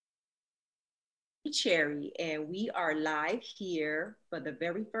Cherry, and we are live here for the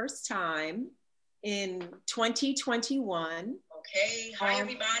very first time in 2021. Okay, hi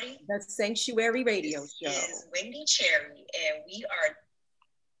everybody. The Sanctuary Radio Show. This is Wendy Cherry, and we are.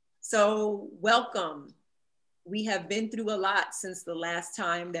 So, welcome. We have been through a lot since the last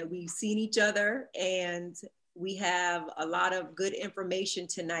time that we've seen each other, and we have a lot of good information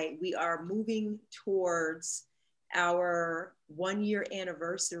tonight. We are moving towards our 1-year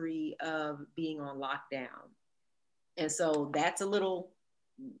anniversary of being on lockdown. And so that's a lot.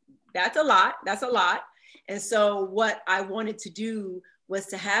 And so what I wanted to do was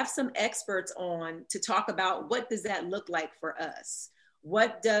to have some experts on to talk about what does that look like for us?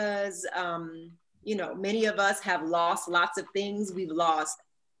 What does, many of us have lost lots of things. We've lost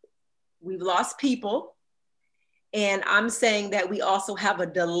people. And I'm saying that we also have a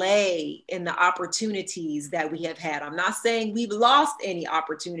delay in the opportunities that we have had. I'm not saying we've lost any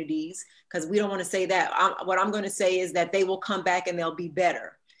opportunities because we don't want to say that. What I'm going to say is that they will come back and they'll be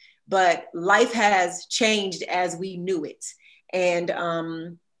better. But life has changed as we knew it.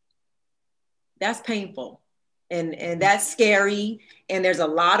 And that's painful. And that's scary. And there's a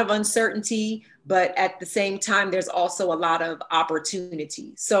lot of uncertainty, but at the same time, there's also a lot of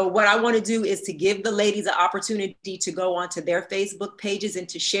opportunity. So what I want to do is to give the ladies an opportunity to go onto their Facebook pages and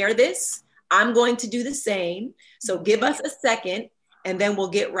to share this. I'm going to do the same. So give us a second and then we'll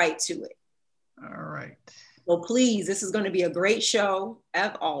get right to it. All right. So please, this is going to be a great show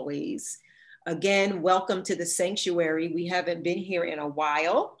as always. Again, welcome to the Sanctuary. We haven't been here in a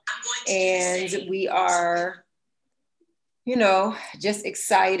while and we are just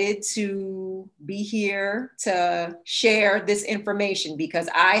excited to be here to share this information because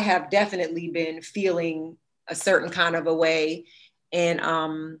I have definitely been feeling a certain kind of a way and,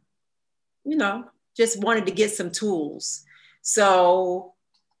 just wanted to get some tools. So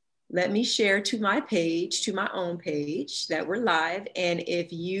let me share to my own page that we're live. And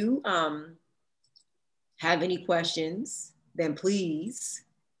if you have any questions, then please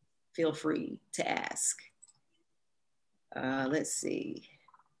feel free to ask. Let's see.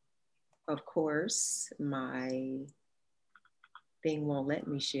 Of course, my thing won't let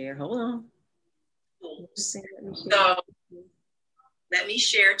me share. Hold on. So let me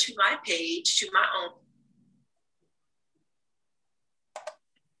share to my page, to my own.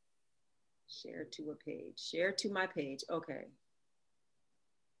 Share to a page. Share to my page. Okay.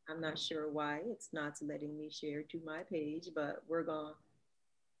 I'm not sure why it's not letting me share to my page, but we're going to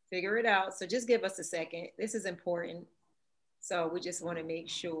figure it out. So just give us a second. This is important. So we just want to make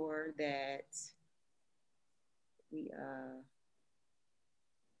sure that we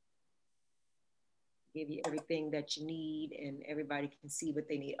give you everything that you need and everybody can see what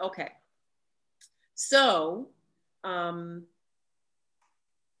they need. Okay. So, Tamika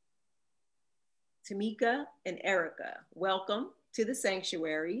and Erica, welcome to the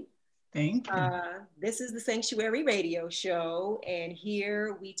Sanctuary. Thank you. This is the Sanctuary Radio Show, and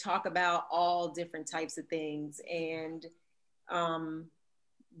here we talk about all different types of things. And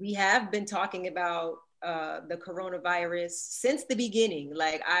we have been talking about the coronavirus since the beginning.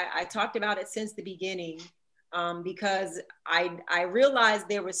 Like I talked about it since the beginning because I realized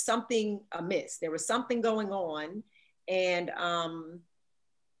there was something amiss. There was something going on. And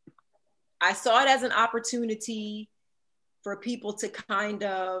I saw it as an opportunity for people to kind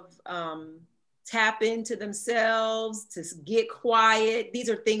of tap into themselves, to get quiet. These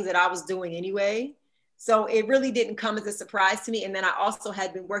are things that I was doing anyway. So it really didn't come as a surprise to me. And then I also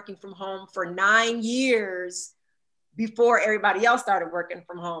had been working from home for 9 years before everybody else started working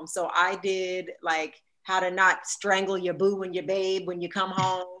from home. So I did like how to not strangle your boo and your babe when you come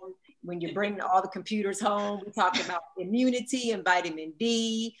home, when you bring all the computers home. We talked about immunity and vitamin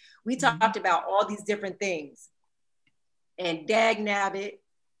D. We talked about all these different things. And dag nabbit,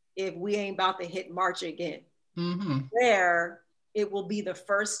 if we ain't about to hit March again, where it will be the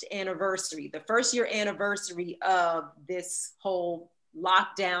first year anniversary of this whole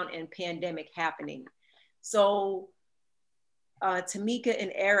lockdown and pandemic happening. So Tamika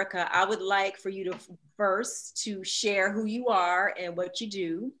and Erica, I would like for you to first to share who you are and what you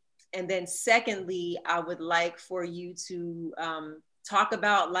do. And then secondly, I would like for you to talk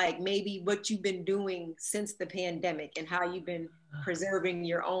about like maybe what you've been doing since the pandemic and how you've been preserving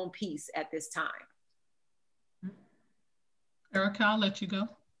your own peace at this time. Erica, I'll let you go.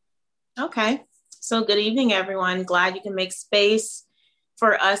 Okay. So good evening, everyone. Glad you can make space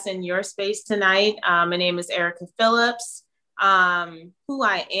for us in your space tonight. My name is Erica Phillips. Who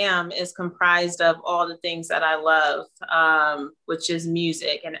I am is comprised of all the things that I love, which is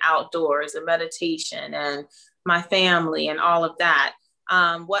music and outdoors and meditation and my family and all of that.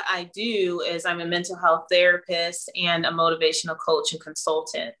 What I do is I'm a mental health therapist and a motivational coach and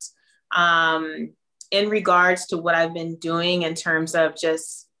consultant. In regards to what I've been doing in terms of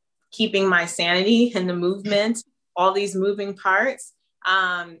just keeping my sanity in the movement, all these moving parts,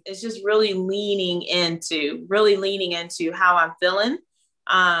 it's just really leaning into how I'm feeling,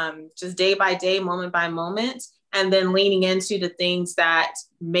 just day by day, moment by moment, and then leaning into the things that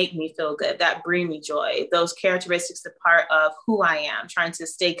make me feel good, that bring me joy. Those characteristics are part of who I am, trying to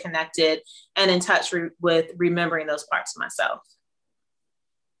stay connected and in touch with remembering those parts of myself.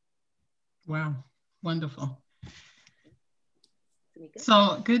 Wow, wonderful.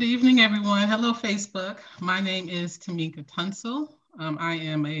 So good evening, everyone. Hello, Facebook. My name is Tamika Tunsil. I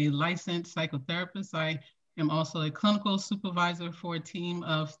am a licensed psychotherapist. I am also a clinical supervisor for a team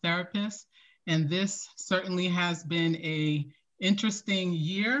of therapists. And this certainly has been an interesting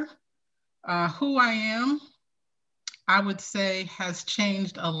year. Who I am, I would say, has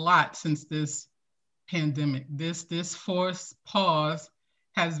changed a lot since this pandemic. This forced pause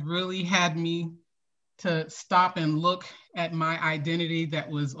has really had me to stop and look at my identity that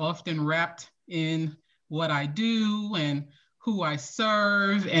was often wrapped in what I do and who I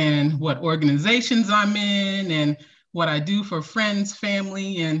serve and what organizations I'm in and what I do for friends,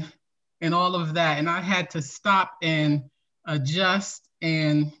 family, and all of that. And I had to stop and adjust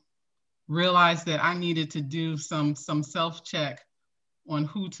and realize that I needed to do some self-check on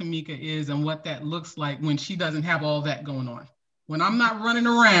who Tamika is and what that looks like when she doesn't have all that going on. When I'm not running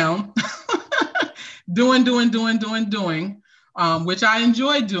around doing, which I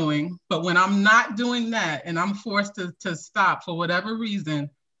enjoy doing, but when I'm not doing that and I'm forced to stop for whatever reason,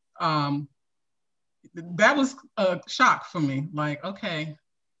 that was a shock for me. Like, okay,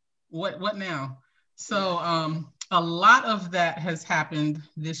 what now? So a lot of that has happened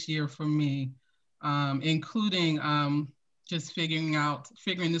this year for me, including just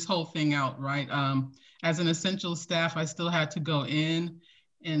figuring this whole thing out, right? As an essential staff, I still had to go in,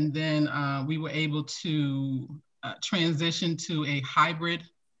 and then we were able to transition to a hybrid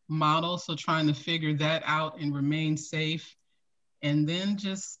model. So trying to figure that out and remain safe, and then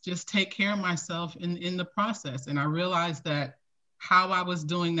just take care of myself in the process. And I realized that how I was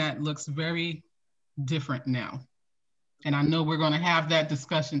doing that looks very different now. And I know we're going to have that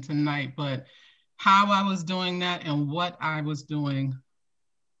discussion tonight, but how I was doing that and what I was doing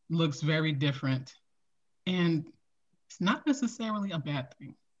looks very different. And it's not necessarily a bad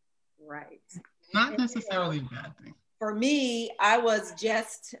thing. Right. Not necessarily a bad thing. For me, I was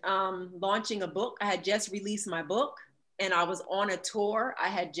just launching a book. I had just released my book and I was on a tour. I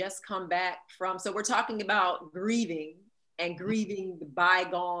had just come back from, so we're talking about grieving and grieving the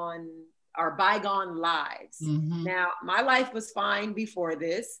bygone lives. Mm-hmm. Now, my life was fine before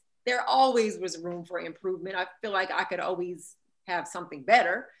this. There always was room for improvement. I feel like I could always have something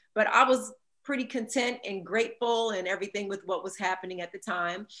better, but I was pretty content and grateful and everything with what was happening at the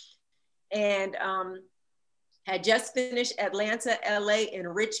time. And had just finished Atlanta, LA,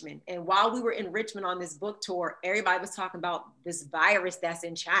 and Richmond. And while we were in Richmond on this book tour, everybody was talking about this virus that's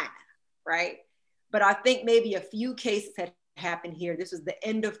in China, right? But I think maybe a few cases had happened here. This was the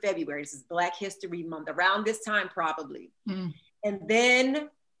end of February. This is Black History Month, around this time probably. Mm. And then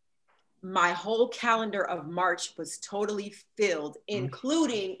my whole calendar of March was totally filled,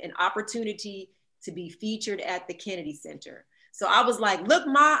 including an opportunity to be featured at the Kennedy Center. So I was like, look,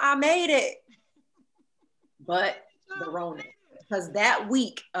 Ma, I made it. But the Rona, because that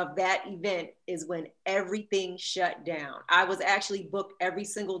week of that event is when everything shut down. I was actually booked every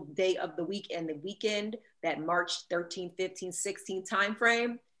single day of the week, and the weekend, that March 13, 15, 16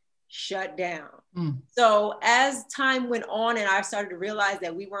 timeframe, shut down. So as time went on and I started to realize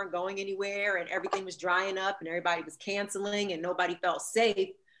that we weren't going anywhere and everything was drying up and everybody was canceling and nobody felt safe,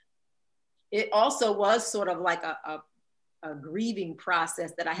 it also was sort of like a grieving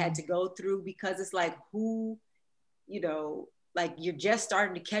process that I had to go through, because it's like, who, like you're just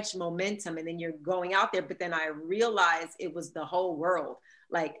starting to catch momentum and then you're going out there. But then I realized it was the whole world.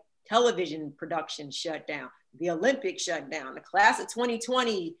 Like television production shut down, the Olympics shut down, the class of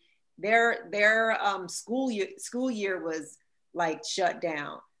 2020, their school year was like shut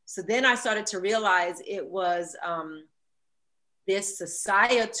down. So then I started to realize it was this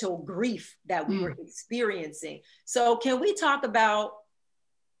societal grief that we were experiencing. So can we talk about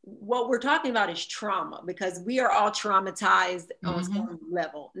what we're talking about is trauma, because we are all traumatized on some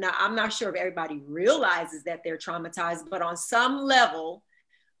level. Now, I'm not sure if everybody realizes that they're traumatized, but on some level,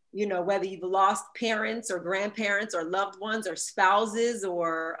 whether you've lost parents or grandparents or loved ones or spouses,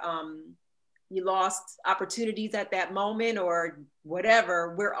 or you lost opportunities at that moment or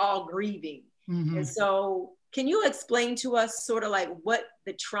whatever, we're all grieving. And so Can you explain to us sort of like what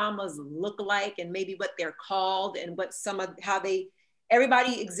the traumas look like and maybe what they're called and what some of how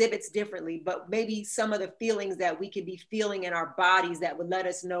everybody exhibits differently, but maybe some of the feelings that we could be feeling in our bodies that would let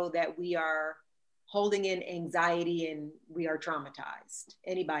us know that we are holding in anxiety and we are traumatized.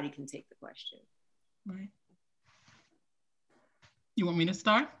 Anybody can take the question. Right. You want me to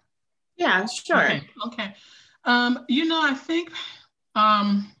start? Yeah, sure. Okay. I think,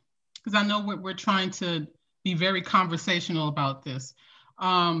 because I know we're trying to be very conversational about this.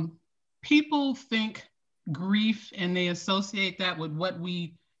 People think grief and they associate that with what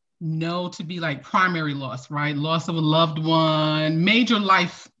we know to be like primary loss, right? Loss of a loved one, major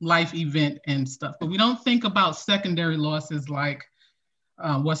life event and stuff. But we don't think about secondary losses like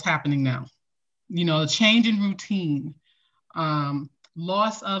what's happening now. A change in routine,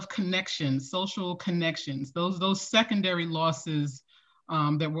 loss of connections, social connections, those secondary losses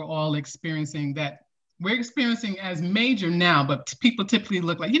that we're all experiencing, that we're experiencing as major now, but people typically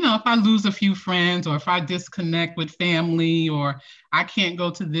look like, if I lose a few friends, or if I disconnect with family, or I can't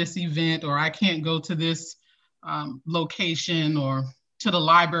go to this event, or I can't go to this location, or to the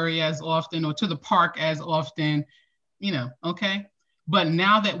library as often, or to the park as often, okay? But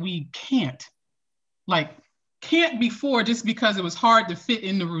now that we can't before just because it was hard to fit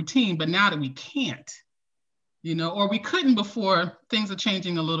in the routine, but now that we can't, or we couldn't before, things are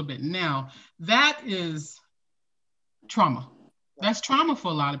changing a little bit now. That is trauma. That's trauma for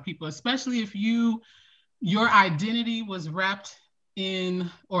a lot of people, especially if your identity was wrapped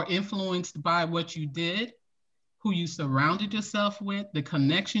in or influenced by what you did, who you surrounded yourself with, the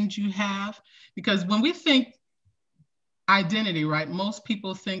connections you have. Because when we think identity, right, most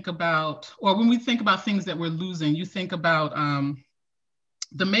people think about, or when we think about things that we're losing, you think about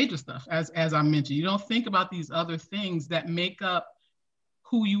the major stuff, as I mentioned. You don't think about these other things that make up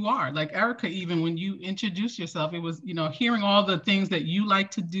who you are. Like Erica, even when you introduced yourself, it was, hearing all the things that you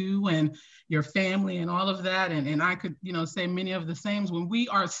like to do and your family and all of that. And I could, say many of the same. When we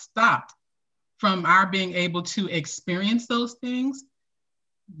are stopped from our being able to experience those things,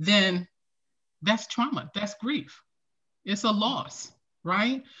 then that's trauma, that's grief. It's a loss,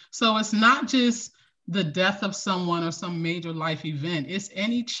 right? So it's not just the death of someone or some major life event. It's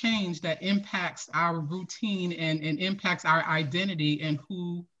any change that impacts our routine and impacts our identity and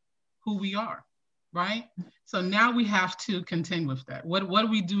who we are, right? So now we have to contend with that. What do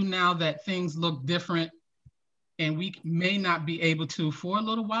we do now that things look different and we may not be able to, for a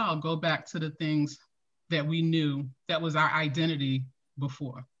little while, go back to the things that we knew that was our identity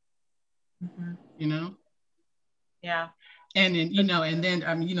before, Yeah. And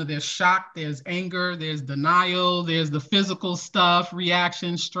then, there's shock, there's anger, there's denial, there's the physical stuff,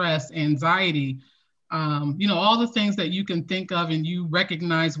 reaction, stress, anxiety, all the things that you can think of and you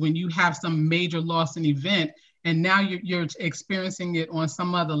recognize when you have some major loss and event, and now you're experiencing it on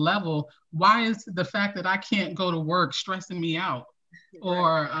some other level. Why is the fact that I can't go to work stressing me out?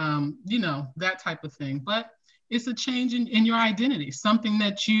 Or, that type of thing. But it's a change in your identity, something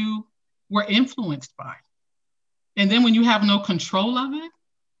that you were influenced by. And then when you have no control of it.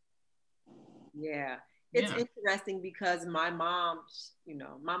 Yeah. It's interesting because my mom,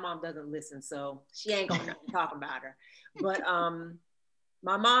 my mom doesn't listen, so she ain't gonna talk about her. But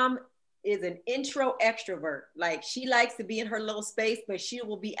my mom is an intro extrovert. Like, she likes to be in her little space, but she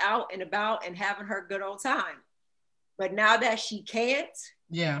will be out and about and having her good old time. But now that she can't,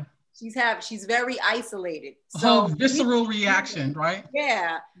 she's very isolated. So visceral reaction, right?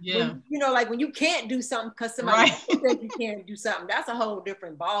 Yeah. When, like when you can't do something because somebody said you can't do something, that's a whole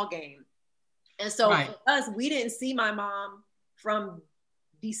different ball game. And so for us, we didn't see my mom from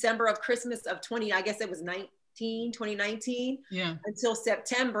December of Christmas of 2019, until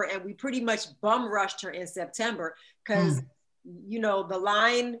September. And we pretty much bum rushed her in September because the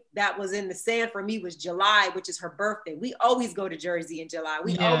line that was in the sand for me was July, which is her birthday. We always go to Jersey in July.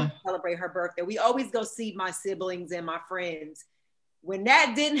 We always celebrate her birthday. We always go see my siblings and my friends. When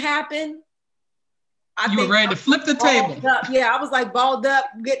that didn't happen, you were ready to flip the table. Yeah, I was like balled up,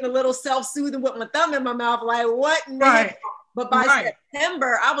 getting a little self-soothing with my thumb in my mouth, like what? Right. But by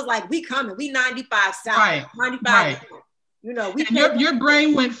September, I was like, we coming. We 95 south, 95. Your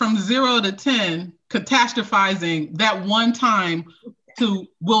brain went from 0 to 10, catastrophizing that one time to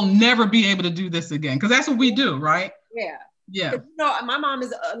we'll never be able to do this again. Because that's what we do, right? Yeah. Yeah. My mom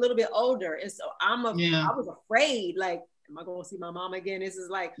is a little bit older. And so I was afraid, like, am I going to see my mom again? This is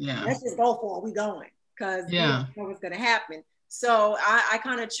like, let's just go for it. We going. Because we don't know what's going to happen. So I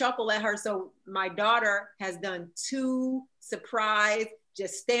kind of chuckle at her. So my daughter has done 2 surprise,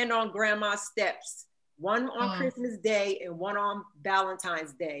 just stand on grandma's steps one on Christmas Day and one on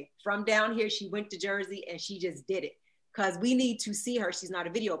Valentine's Day. From down here, she went to Jersey and she just did it because we need to see her. She's not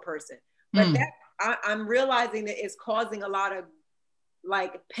a video person. But I'm realizing that it's causing a lot of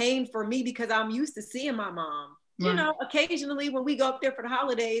like pain for me because I'm used to seeing my mom, you know, occasionally when we go up there for the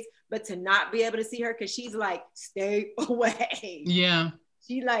holidays, but to not be able to see her because she's like, stay away. Yeah.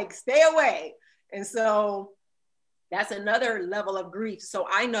 She like, stay away. And so that's another level of grief. So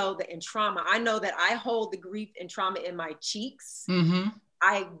I know that in trauma, I know that I hold the grief and trauma in my cheeks.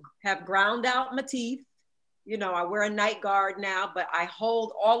 I have ground out my teeth. You know, I wear a night guard now, but I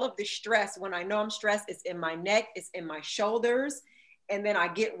hold all of the stress. When I know I'm stressed, it's in my neck, it's in my shoulders, and then I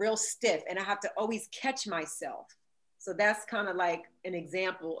get real stiff and I have to always catch myself. So that's kind of like an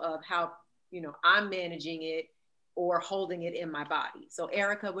example of how, you know, I'm managing it or holding it in my body. So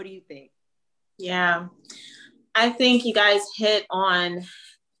Erica, what do you think? Yeah, I think you guys hit on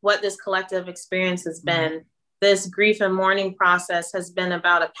what this collective experience has been. This grief and mourning process has been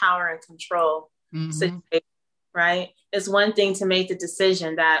about a power and control situation, right? It's one thing to make the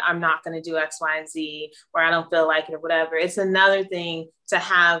decision that I'm not going to do X, Y, and Z, or I don't feel like it or whatever. It's another thing to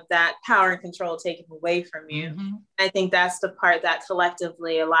have that power and control taken away from you. I think that's the part that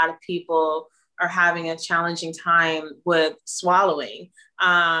collectively a lot of people are having a challenging time with swallowing.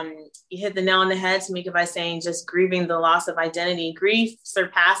 You hit the nail on the head, Tamika, by saying just grieving the loss of identity. Grief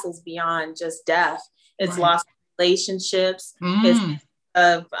surpasses beyond just death. It's lost relationships, it's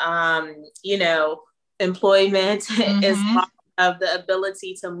of, you know, employment, it's loss of the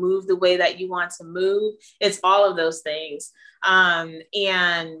ability to move the way that you want to move. It's all of those things.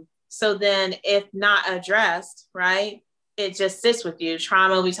 And so then if not addressed, right, it just sits with you.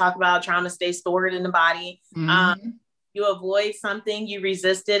 Trauma, we talk about trauma stays stored in the body. You avoid something, you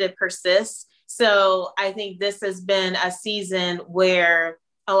resist it, it persists. So I think this has been a season where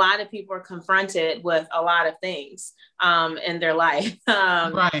a lot of people are confronted with a lot of things in their life.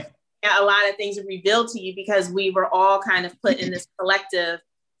 A lot of things are revealed to you because we were all kind of put in this collective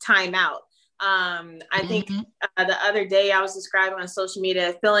timeout. I think the other day I was describing on social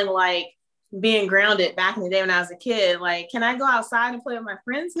media, feeling like being grounded back in the day when I was a kid. Like, can I go outside and play with my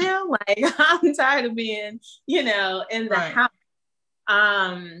friends now? Like, I'm tired of being, you know, in the house.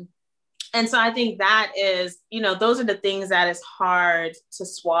 And so I think that is, you know, those are the things that is hard to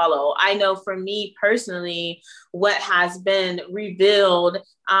swallow. I know for me personally, what has been revealed,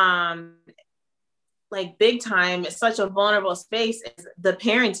 like big time, is such a vulnerable space is the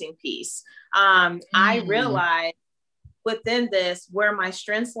parenting piece. I realized within this where my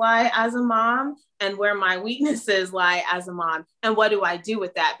strengths lie as a mom and where my weaknesses lie as a mom. And what do I do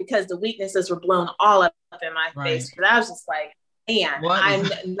with that? Because the weaknesses were blown all up in my face. But I was just like, man,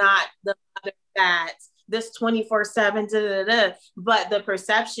 I'm not the mother that this 24/7, but the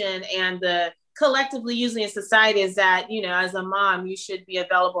perception and the collectively using in society is that, you know, as a mom, you should be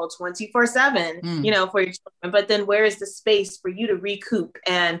available 24/7, you know, for your children. But then where is the space for you to recoup?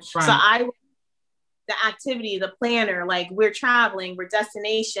 And so the activity, the planner, like we're traveling, we're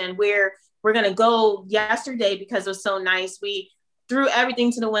destination, we're going to go yesterday because it was so nice. We threw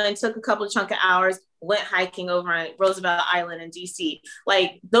everything to the wind, took a couple of chunk of hours, went hiking over on Roosevelt Island in DC.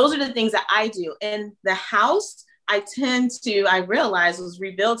 Like those are the things that I do. In the house, I realized was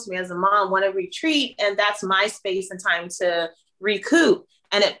revealed to me as a mom, want to retreat. And that's my space and time to recoup.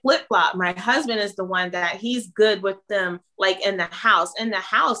 And it flip-flop. My husband is the one that he's good with them, like in the house. In the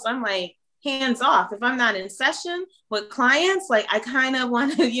house, I'm like, hands off. If I'm not in session with clients, like I kind of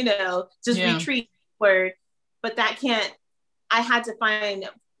want to, you know, just retreat word, but that can't, I had to find,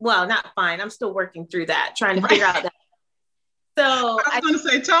 well, not find, I'm still working through that, trying to figure out that. So I was going to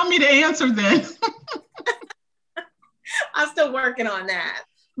say, tell me the answer then. I'm still working on that.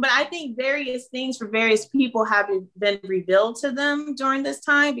 But I think various things for various people have been revealed to them during this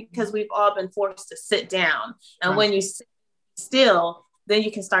time because we've all been forced to sit down. And when you sit still, then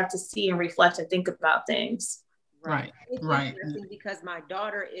you can start to see and reflect and think about things. It's interesting because my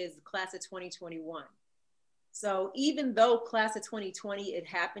daughter is class of 2021. So even though class of 2020, it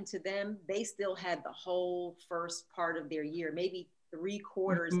happened to them, they still had the whole first part of their year, maybe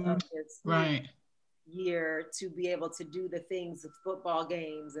 3/4 of this year to be able to do the things of football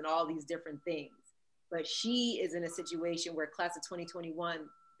games and all these different things. But she is in a situation where class of 2021,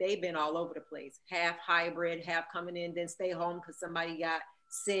 they've been all over the place, half hybrid, half coming in, then stay home because somebody got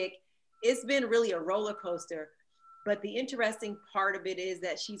sick. It's been really a roller coaster. But the interesting part of it is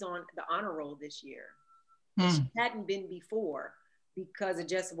that she's on the honor roll this year. She hadn't been before because of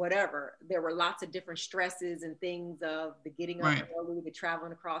just whatever. There were lots of different stresses and things of the getting up early, the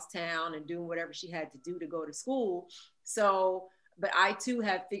traveling across town and doing whatever she had to do to go to school. So but I too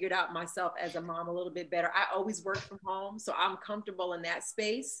have figured out myself as a mom a little bit better. I always work from home, so I'm comfortable in that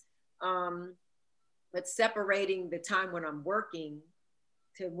space. But separating the time when I'm working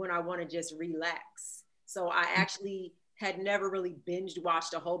to when I want to just relax. So I actually had never really binged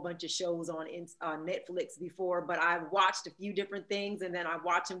watched a whole bunch of shows on Netflix before, but I've watched a few different things, and then I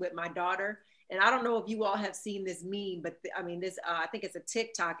watch them with my daughter. And I don't know if you all have seen this meme, but I think it's a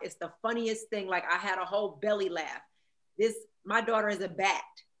TikTok. It's the funniest thing. Like, I had a whole belly laugh. My daughter is a bat.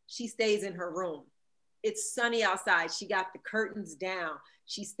 She stays in her room. It's sunny outside. She got the curtains down.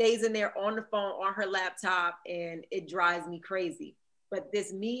 She stays in there on the phone, on her laptop, and it drives me crazy. But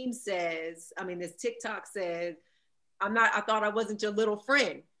this this TikTok says, I thought I wasn't your little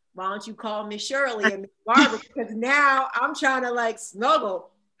friend. Why don't you call Miss Shirley and Miss Barbara? Because now I'm trying to like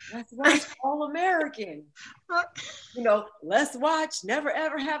snuggle. Let's watch All American. Let's watch Never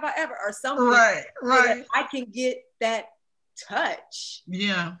Ever Have I Ever or something. Right. So I can get that touch.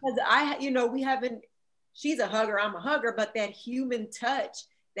 Yeah. Because she's a hugger, I'm a hugger, but that human touch,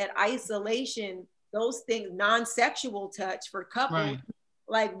 that isolation, those things, non-sexual touch for couples, right.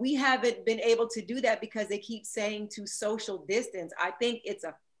 Like, we haven't been able to do that because they keep saying to social distance. I think it's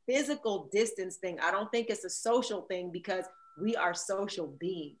a physical distance thing. I don't think it's a social thing, because we are social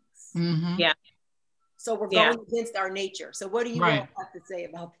beings. Mm-hmm. Yeah. So we're going against our nature. So what do you all right. have to say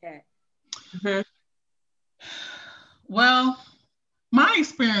about that? Mm-hmm. Well, my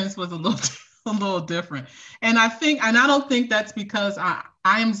experience was a little different. And I don't think that's because I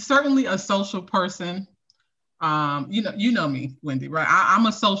am certainly a social person. You know me, Wendy, right? I'm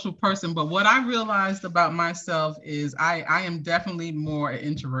a social person, but what I realized about myself is I am definitely more an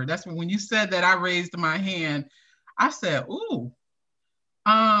introvert. That's when you said that, I raised my hand. I said, ooh,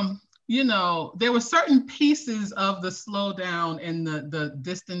 there were certain pieces of the slowdown and the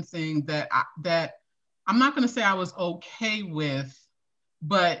distancing that I'm not going to say I was okay with,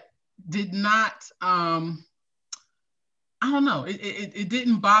 but did not, I don't know. It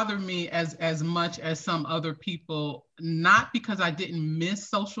didn't bother me as much as some other people, not because I didn't miss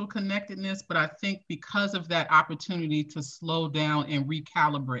social connectedness, but I think because of that opportunity to slow down and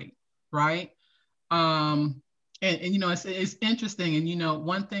recalibrate, right? It's interesting. And,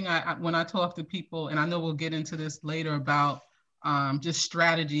 one thing when I talk to people, and I know we'll get into this later about just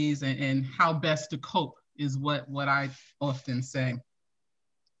strategies and how best to cope is what I often say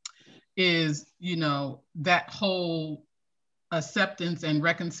is, that whole acceptance and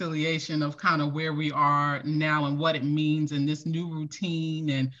reconciliation of kind of where we are now and what it means in this new routine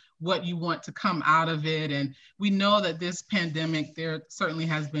and what you want to come out of it. And we know that this pandemic, there certainly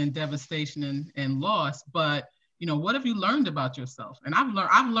has been devastation and loss, but what have you learned about yourself? And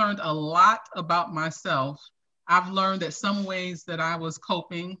I've learned a lot about myself. I've learned that some ways that I was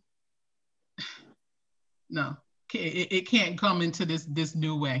coping, no, it can't come into this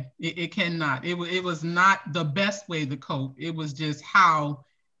new way. It cannot. It was not the best way to cope. It was just how,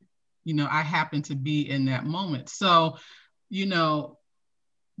 I happened to be in that moment. So,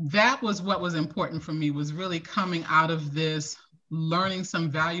 that was what was important for me, was really coming out of this, learning some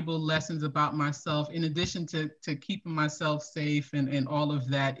valuable lessons about myself, in addition to keeping myself safe and all of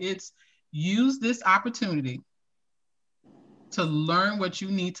that. It's use this opportunity to learn what you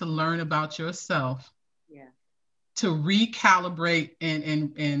need to learn about yourself. Yeah. To recalibrate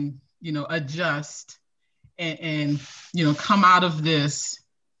and adjust and come out of this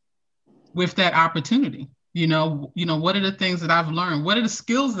with that opportunity. What are the things that I've learned? What are the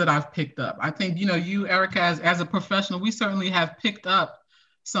skills that I've picked up? I think, you, Erica, as a professional, we certainly have picked up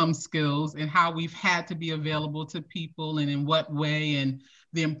some skills and how we've had to be available to people and in what way, and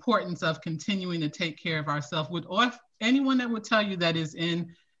the importance of continuing to take care of ourselves. Or anyone that would tell you that is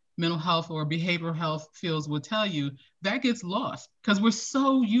in mental health or behavioral health fields will tell you that gets lost because we're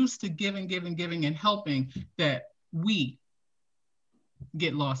so used to giving and helping that we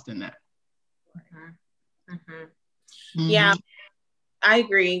get lost in that. Mm-hmm. Mm-hmm. Yeah, I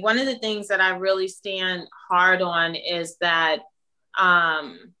agree. One of the things that I really stand hard on is that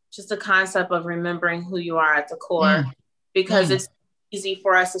just the concept of remembering who you are at the core, because it's easy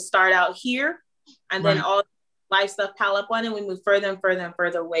for us to start out here and then all life stuff pile up on, and we move further and further and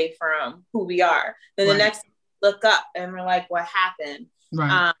further away from who we are. Then the next look up and we're like, what happened?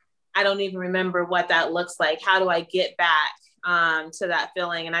 Right. I don't even remember what that looks like. How do I get back to that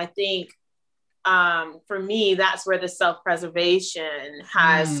feeling? And I think for me, that's where the self-preservation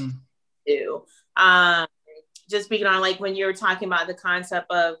has to. Just speaking on, like, when you were talking about the concept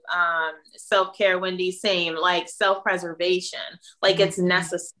of self-care, Wendy, same, like self-preservation, like it's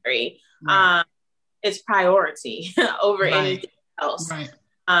necessary. It's priority over anything else. Right.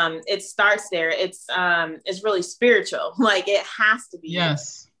 it starts there. It's really spiritual. Like it has to be.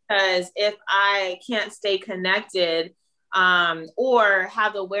 Yes. Because if I can't stay connected, or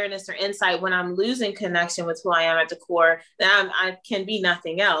have awareness or insight when I'm losing connection with who I am at the core, then I can be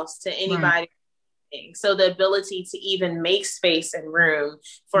nothing else to anybody. Right. So the ability to even make space and room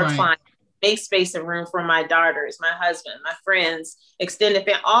for clients, make space and room for my daughters, my husband, my friends, extended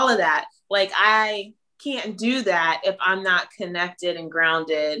family, all of that. Like I can't do that if I'm not connected and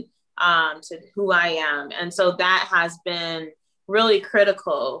grounded to who I am. And so that has been really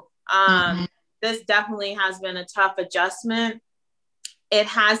critical. This definitely has been a tough adjustment. It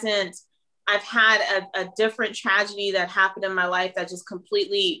hasn't, I've had a different tragedy that happened in my life that just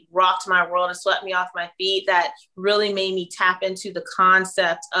completely rocked my world and swept me off my feet, that really made me tap into the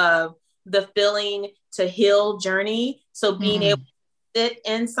concept of the feeling to heal journey. So being able to sit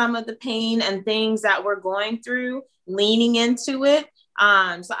in some of the pain and things that we're going through, leaning into it.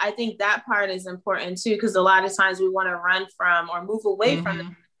 So I think that part is important too, because a lot of times we want to run from or move away from the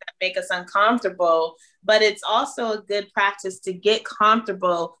things that make us uncomfortable, but it's also a good practice to get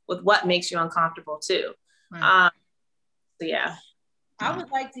comfortable with what makes you uncomfortable too. So yeah. I would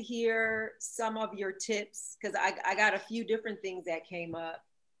like to hear some of your tips, because I got a few different things that came up,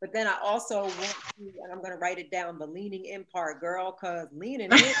 but then I also want to, and I'm going to write it down, the leaning in part, girl, because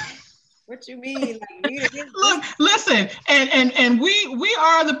leaning in. What you mean? Like, look, listen, and we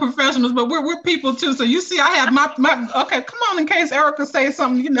are the professionals, but we're people too. So you see, I have my okay. Come on, in case Erica says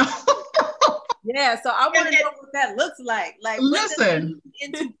something, you know. Yeah, so I want to know what that looks like. Like, listen,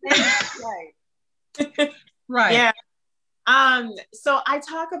 like, right? Yeah. So I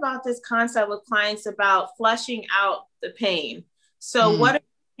talk about this concept with clients about flushing out the pain. So what are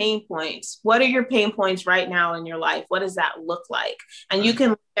pain points? What are your pain points right now in your life? What does that look like? And you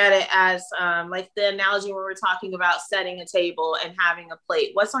can look at it as like the analogy when we're talking about setting a table and having a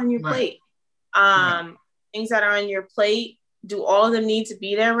plate. What's on your plate? Things that are on your plate, do all of them need to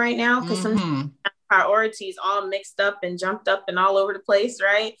be there right now? Because sometimes priorities all mixed up and jumped up and all over the place,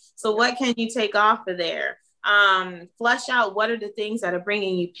 right? So what can you take off of there? Flush out what are the things that are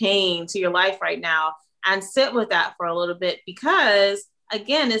bringing you pain to your life right now, and sit with that for a little bit, because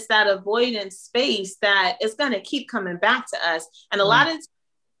again, it's that avoidance space that is going to keep coming back to us. And a lot of it's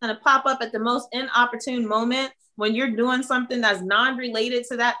going to pop up at the most inopportune moment when you're doing something that's non-related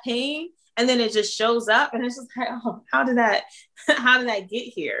to that pain. And then it just shows up and it's just like, oh, how did that get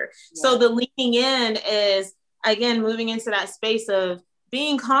here? Yeah. So the leaning in is, again, moving into that space of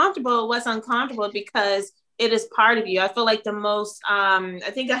being comfortable with what's uncomfortable, because it is part of you. I feel like the most, I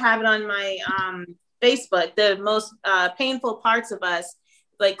think I have it on my Facebook, the most painful parts of us,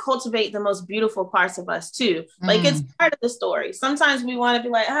 like, cultivate the most beautiful parts of us too. Like, it's part of the story. Sometimes we want to be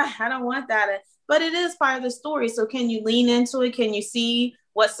like, I don't want that, but it is part of the story. So can you lean into it? Can you see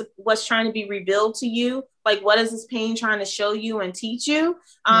what's trying to be revealed to you? Like, what is this pain trying to show you and teach you?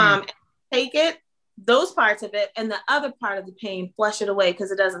 And take it, those parts of it, and the other part of the pain, flush it away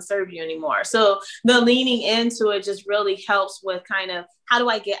because it doesn't serve you anymore. So the leaning into it just really helps with kind of, how do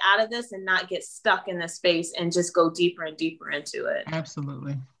I get out of this and not get stuck in this space and just go deeper and deeper into it?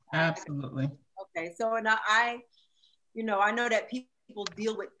 Absolutely. Absolutely. Okay. So now I know that people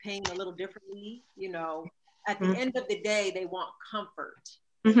deal with pain a little differently. At the end of the day, they want comfort.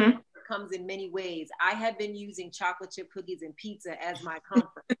 It comes in many ways. I have been using chocolate chip cookies and pizza as my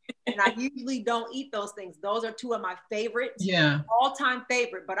comfort. And I usually don't eat those things. Those are two of my favorites. Yeah. All-time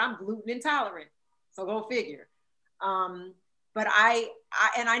favorite, but I'm gluten intolerant. So go figure. But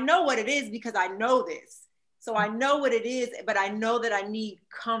I know what it is because I know this. So I know what it is, but I know that I need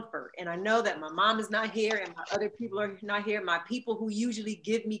comfort. And I know that my mom is not here and my other people are not here. My people who usually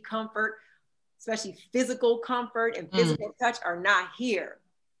give me comfort, especially physical comfort and physical touch, are not here.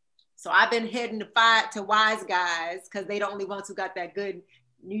 So I've been heading to Wise Guys because they the only ones who got that good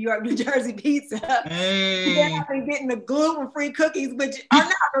New York, New Jersey pizza. Hey. Then I've been getting the gluten-free cookies, which are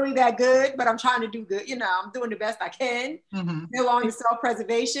not really that good, but I'm trying to do good. I'm doing the best I can. Still on the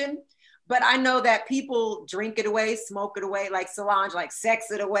self-preservation. But I know that people drink it away, smoke it away, like Solange, like sex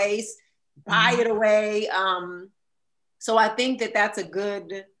it away, buy it away. So I think that that's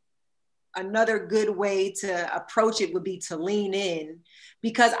another good way to approach it would be to lean in,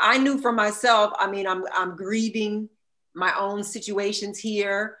 because I knew for myself, I'm grieving my own situations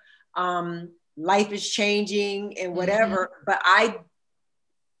here. Life is changing and whatever, but I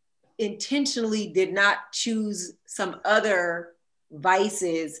intentionally did not choose some other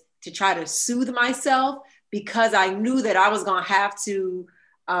vices to try to soothe myself, because I knew that I was going to have to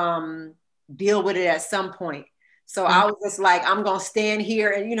deal with it at some point. So I was just like, I'm gonna stand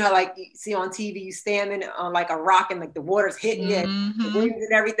here, and you know, like you see on TV, you standing on like a rock and like the water's hitting you, the winds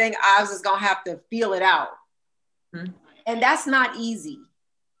and everything. I was just gonna have to feel it out, and that's not easy.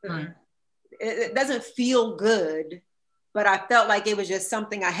 It doesn't feel good, but I felt like it was just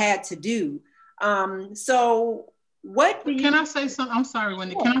something I had to do. So what do you... Can I say something? I'm sorry,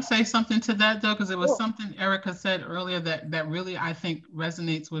 Wendy. Can I say something to that though? Because it was something Erica said earlier that really I think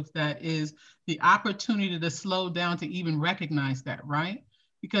resonates with that, is the opportunity to slow down to even recognize that, right?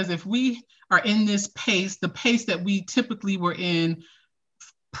 Because if we are in this pace, the pace that we typically were in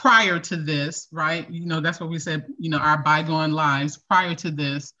prior to this, right? You know, that's what we said, you know, our bygone lives prior to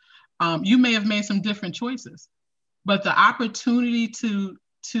this, you may have made some different choices, but the opportunity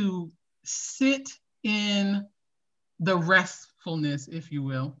to sit in the restfulness, if you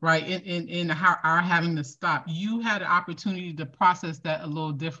will, right? In our having to stop, you had an opportunity to process that a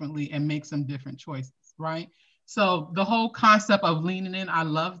little differently and make some different choices, right? So the whole concept of leaning in, I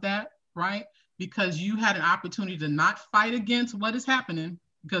love that, right? Because you had an opportunity to not fight against what is happening,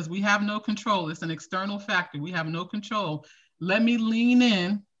 because we have no control. It's an external factor. We have no control. Let me lean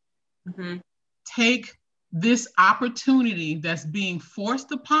in, take this opportunity that's being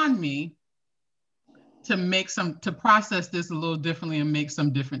forced upon me to process this a little differently and make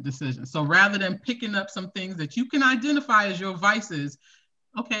some different decisions. So rather than picking up some things that you can identify as your vices,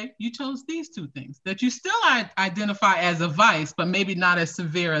 okay, you chose these two things that you still identify as a vice, but maybe not as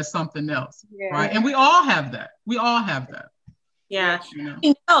severe as something else, right? And we all have that. We all have that. Yeah.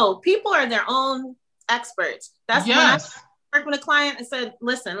 You know, people are their own experts. That's when I work with a client and said,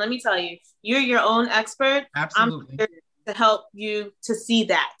 listen, let me tell you, you're your own expert. Absolutely. I'm here to help you to see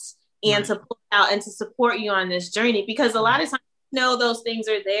that and to pull out and to support you on this journey, because a lot of times, you know, those things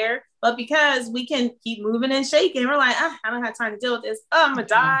are there, but because we can keep moving and shaking, we're like, I don't have time to deal with this. Oh, I'm a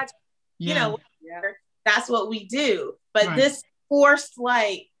dodge. You know, that's what we do. But this forced,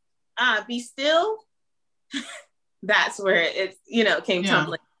 like, be still, that's where it's, you know, came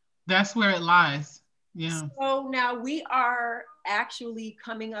tumbling. That's where it lies. Yeah. So now we are actually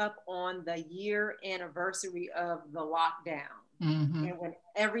coming up on the year anniversary of the lockdown. And when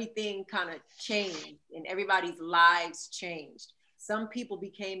everything kind of changed and everybody's lives changed, some people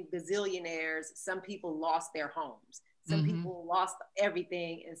became gazillionaires, some people lost their homes, some people lost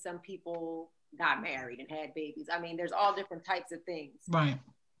everything, and some people got married and had babies. I mean, there's all different types of things. Right.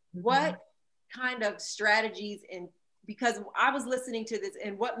 What kind of strategies, and because I was listening to this,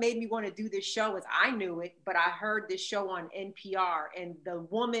 and what made me want to do this show is I knew it, but I heard this show on NPR, and the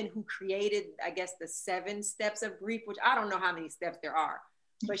woman who created, I guess, the 7 steps of grief, which I don't know how many steps there are,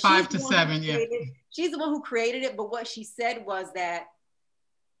 but 5 to 7, she's the one who created it. But what she said was that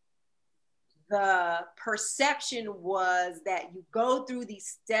the perception was that you go through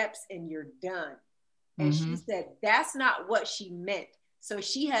these steps and you're done. And she said that's not what she meant. So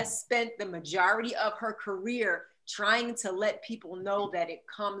she has spent the majority of her career trying to let people know that it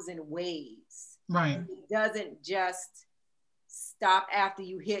comes in waves. Right. It doesn't just stop after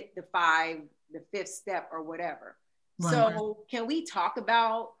you hit the 5th step or whatever. Right. So can we talk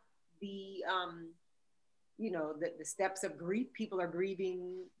about the, you know, the steps of grief? People are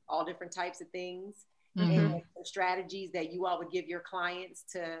grieving all different types of things, and strategies that you all would give your clients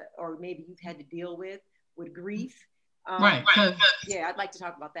to, or maybe you've had to deal with grief. Right. Yeah, I'd like to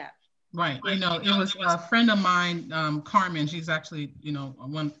talk about that. Right. You know, it was a friend of mine, Carmen, she's actually, you know,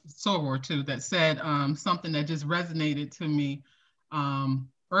 one soror too, that said something that just resonated to me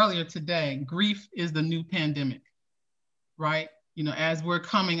earlier today. Grief is the new pandemic, right? You know, as we're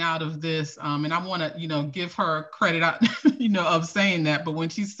coming out of this, and I want to, you know, give her credit out, you know, of saying that. But when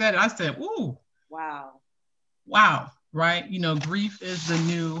she said it, I said, ooh. Wow. Right. You know, grief is the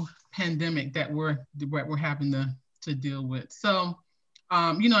new pandemic that we're having to deal with. So,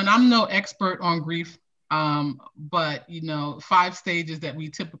 you know, and I'm no expert on grief, but, you know, 5 stages that we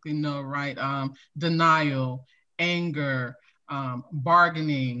typically know, right? Denial, anger,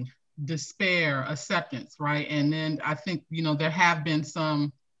 bargaining, despair, acceptance, right? And then I think, you know, there have been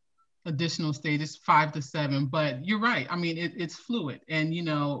some additional stages, 5 to 7, but you're right. I mean, it's fluid, and, you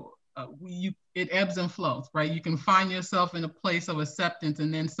know, it ebbs and flows, right? You can find yourself in a place of acceptance,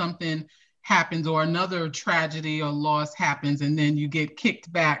 and then something happens, or another tragedy or loss happens, and then you get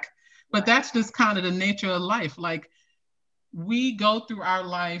kicked back. But that's just kind of the nature of life. Like, we go through our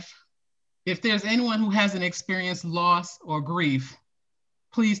life. If there's anyone who hasn't experienced loss or grief,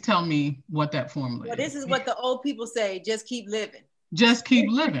 please tell me what that formula is. Well, this is what the old people say: just keep living. Just keep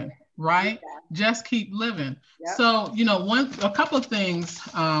living, right? Just keep living. Yep. So, you know, a couple of things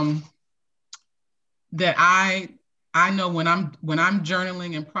that I I know when I'm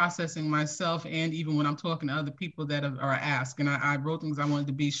journaling and processing myself, and even when I'm talking to other people that are asked, and I wrote things I wanted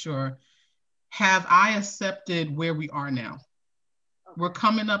to be sure, have I accepted where we are now? Okay. We're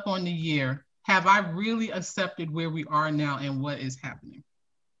coming up on the year. Have I really accepted where we are now and what is happening?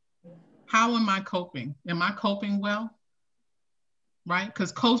 How am I coping? Am I coping well? Right?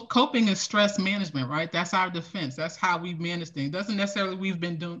 Because coping is stress management, right? That's our defense. That's how we manage things. Doesn't necessarily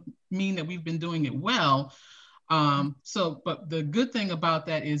mean that we've been doing it well. But the good thing about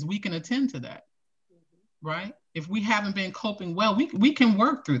that is we can attend to that, right? If we haven't been coping well, we can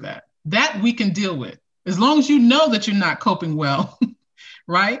work through that. That we can deal with. As long as you know that you're not coping well,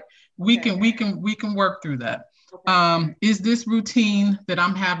 right? We can work through that. Is this routine that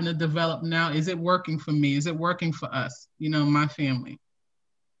I'm having to develop now, is it working for me? Is it working for us? My family.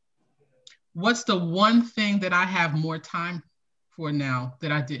 What's the one thing that I have more time for now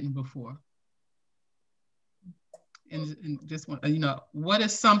that I didn't before? And just, what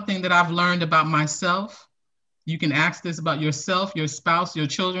is something that I've learned about myself? You can ask this about yourself, your spouse, your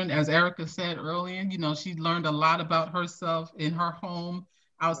children. As Erica said earlier, she learned a lot about herself in her home,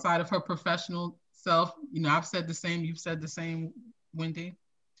 outside of her professional self. I've said the same, you've said the same, Wendy.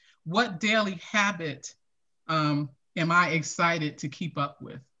 What daily habit am I excited to keep up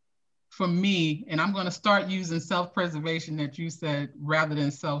with? For me, and I'm going to start using self-preservation that you said rather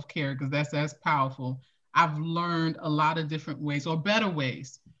than self-care, because that's powerful. I've learned a lot of different ways or better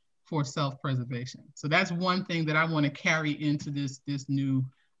ways for self-preservation. So that's one thing that I want to carry into this new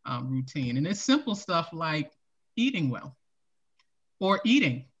routine. And it's simple stuff like eating well or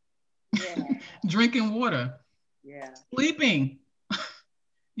eating, drinking water, sleeping,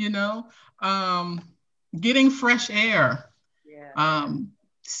 getting fresh air,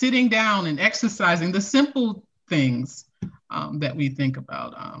 sitting down and exercising, the simple things that we think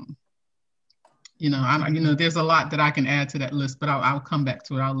about. There's a lot that I can add to that list, but I'll come back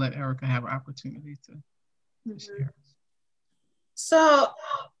to it. I'll let Erica have an opportunity to share. So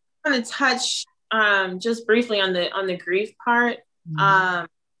I'm going to touch just briefly on the grief part. I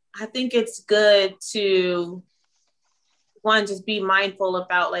think it's good to, one, just be mindful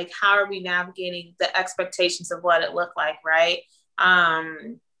about how are we navigating the expectations of what it looked like, right?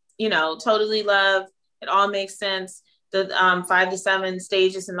 Totally love, it all makes sense. The 5 to 7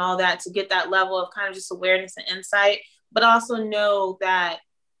 stages and all that to get that level of kind of just awareness and insight, but also know that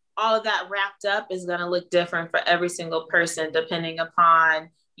all of that wrapped up is going to look different for every single person, depending upon,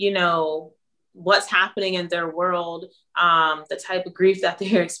 what's happening in their world, the type of grief that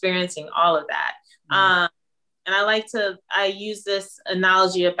they're experiencing, all of that. And I use this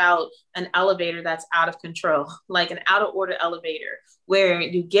analogy about an elevator that's out of control, like an out of order elevator, where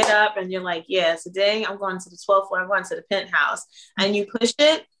you get up and you're like, yeah, today I'm going to the 12th floor, I'm going to the penthouse, and you push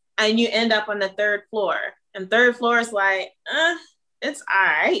it and you end up on the 3rd floor. And 3rd floor is like, it's all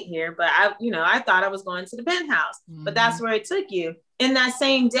right here, but I thought I was going to the penthouse, but that's where it took you. In that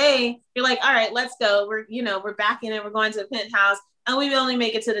same day, you're like, all right, let's go. We're back in it. We're going to the penthouse, and we only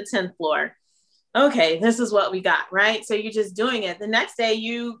make it to the 10th floor. Okay, this is what we got, right? So you're just doing it. The next day,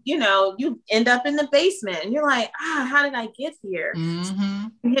 you end up in the basement, and you're like, how did I get here?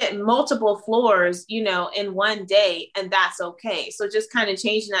 You hit multiple floors, in one day, and that's okay. So just kind of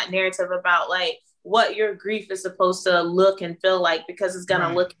changing that narrative about what your grief is supposed to look and feel like, because it's going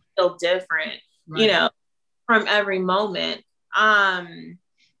to look and feel different, from every moment.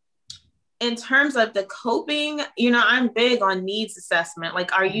 In terms of the coping, I'm big on needs assessment.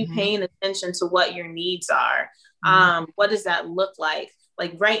 Are you paying attention to what your needs are? What does that look like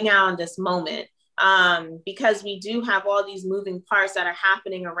right now in this moment? Because we do have all these moving parts that are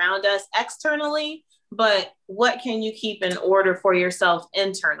happening around us externally, but what can you keep in order for yourself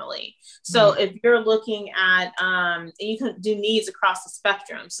internally? So if you're looking at, you can do needs across the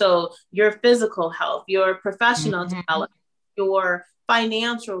spectrum. So your physical health, your professional development, your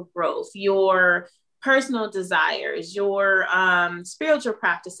financial growth, your personal desires, your spiritual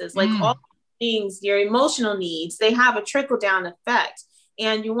practices, all things, your emotional needs, they have a trickle down effect.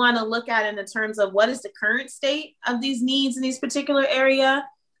 And you want to look at it in terms of what is the current state of these needs in these particular area?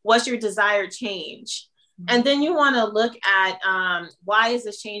 What's your desired change? And then you want to look at why is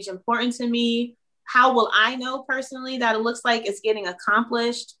this change important to me? How will I know personally that it looks like it's getting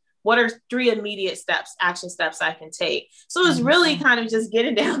accomplished? What are 3 immediate steps, action steps I can take? So it's really kind of just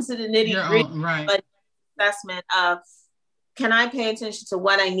getting down to the nitty gritty, but assessment of, can I pay attention to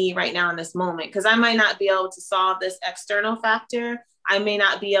what I need right now in this moment? Because I might not be able to solve this external factor. I may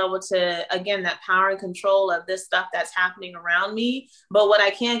not be able to, again, that power and control of this stuff that's happening around me. But what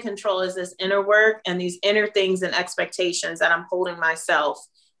I can control is this inner work and these inner things and expectations that I'm holding myself,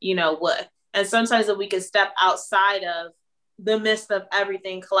 with. And sometimes if we can step outside of the midst of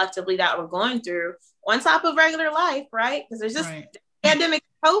everything collectively that we're going through on top of regular life, right? Because there's just pandemic,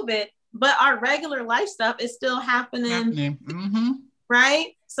 COVID, but our regular life stuff is still happening.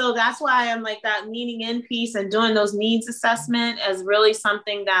 Right? So that's why I'm like, that leaning in piece and doing those needs assessment is really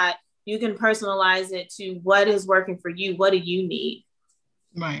something that you can personalize it to what is working for you. What do you need?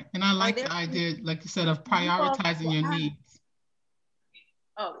 Right. And I like the idea, like you said, of prioritizing your needs.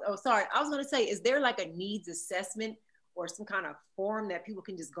 Oh, sorry. I was going to say, is there like a needs assessment or some kind of form that people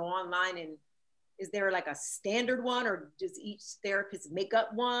can just go online, and is there like a standard one, or does each therapist make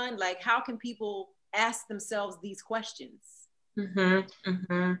up one? Like, how can people ask themselves these questions? True.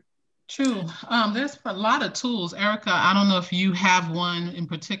 There's a lot of tools. Erica, I don't know if you have one in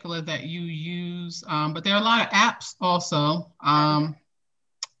particular that you use, but there are a lot of apps also.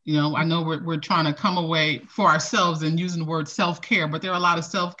 You know, I know we're trying to come away for ourselves and using the word self-care, but there are a lot of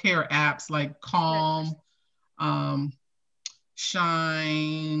self-care apps like Calm,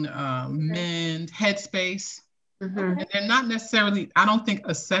 Shine, Mend, Headspace. And they're not necessarily, I don't think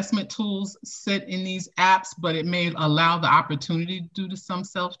assessment tools sit in these apps, but it may allow the opportunity to do some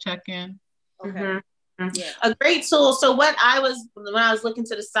self-check-in. A great tool. So when I was looking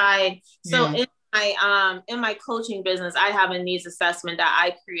to the side, so in my coaching business, I have a needs assessment that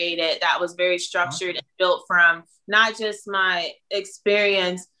I created that was very structured and built from not just my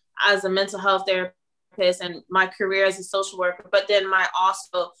experience as a mental health therapist and my career as a social worker, but then my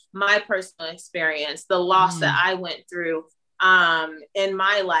personal experience, the loss that I went through in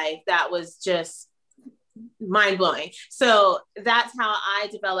my life that was just mind-blowing. So that's how I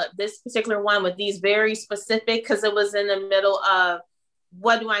developed this particular one with these very specific, because it was in the middle of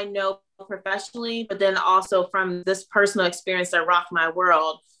what do I know professionally, but then also from this personal experience that rocked my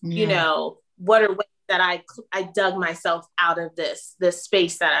world, you know, what are ways that I dug myself out of this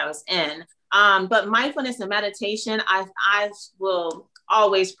space that I was in. But mindfulness and meditation, I will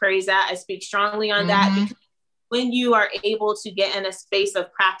always praise that. I speak strongly on that, because when you are able to get in a space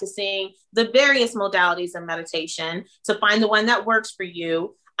of practicing the various modalities of meditation to find the one that works for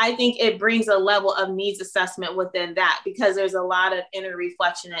you, I think it brings a level of needs assessment within that, because there's a lot of inner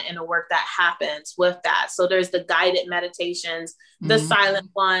reflection and inner work that happens with that. So there's the guided meditations, the silent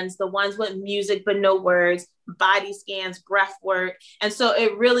ones, the ones with music but no words, body scans, breath work. And so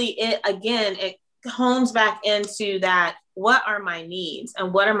it hones back into that. What are my needs,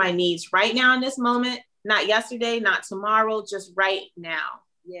 and what are my needs right now in this moment? Not yesterday, not tomorrow, just right now.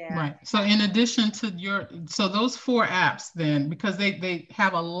 Yeah. Right. So in addition to so those 4 apps then, because they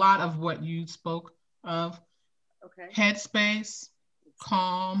have a lot of what you spoke of, Headspace,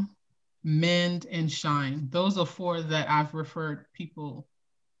 Calm, Mend, and Shine. Those are 4 that I've referred people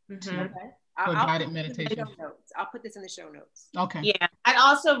to for guided meditation. I'll put this in the show notes. Okay. Yeah. I'd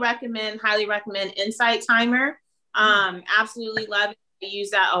also highly recommend Insight Timer. Absolutely love it. I use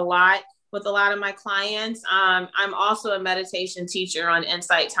that a lot with a lot of my clients. I'm also a meditation teacher on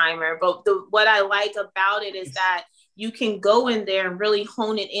Insight Timer, but what I like about it is that you can go in there and really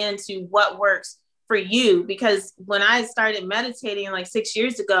hone it into what works for you. Because when I started meditating like 6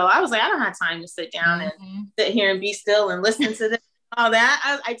 years ago, I was like, I don't have time to sit down and sit here and be still and listen to this, all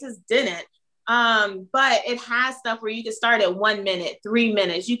that. I just didn't. But it has stuff where you can start at 1 minute, 3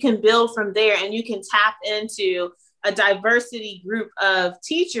 minutes. You can build from there, and you can tap into a diversity group of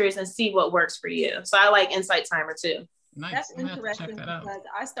teachers and see what works for you. So I like Insight Timer too. Nice. That's interesting, because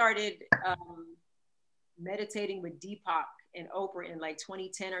I started meditating with Deepak and Oprah in like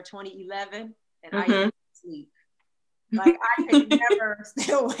 2010 or 2011, and I didn't sleep. Like, I could never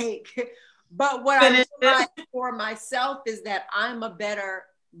stay awake. But what I realized for myself is that I'm a better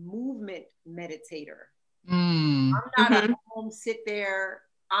movement meditator. I'm not at home, sit there.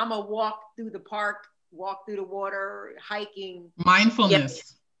 I'm a walk through the park, walk through the water, hiking.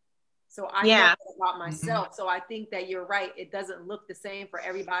 Mindfulness. So I know about myself. So I think that you're right. It doesn't look the same for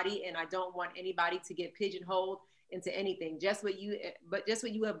everybody, and I don't want anybody to get pigeonholed into anything. Just what you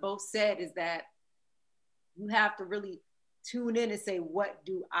have both said is that you have to really tune in and say, what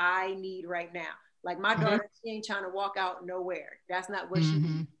do I need right now? Like my daughter, she ain't trying to walk out nowhere. That's not what she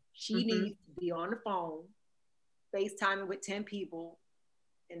needs. She needs to be on the phone, FaceTiming with 10 people.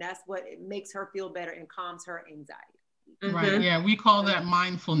 And that's what it makes her feel better and calms her anxiety. Right. Yeah. We call that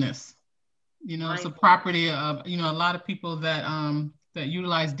mindfulness. You know, it's a property of, you know, a lot of people that that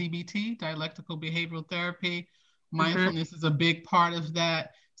utilize DBT, dialectical behavioral therapy. Mindfulness is a big part of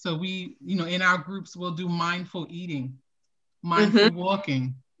that. So we, you know, in our groups, we'll do mindful eating, mindful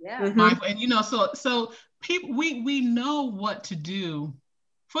walking. Mindful, and you know, so people, we know what to do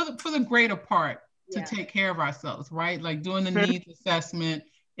for the greater part to take care of ourselves, right? Like doing the needs assessment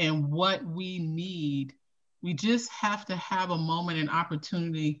and what we need. We just have to have a moment and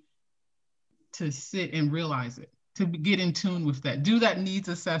opportunity to sit and realize it, to get in tune with that. Do that needs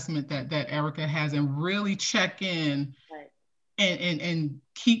assessment that Erica has and really check in, right, and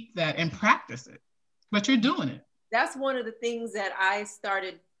keep that and practice it. But you're doing it. That's one of the things that I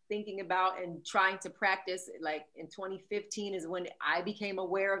started thinking about and trying to practice, like in 2015 is when I became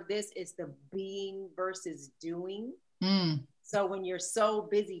aware of this, is the being versus doing. So when you're so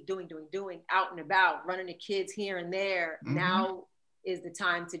busy doing, out and about, running the kids here and there, now is the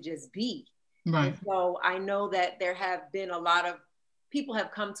time to just be. Right. And so I know that there have been a lot of people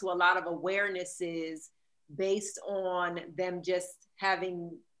have come to a lot of awarenesses based on them just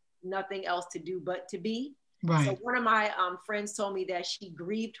having nothing else to do but to be. Right. So one of my friends told me that she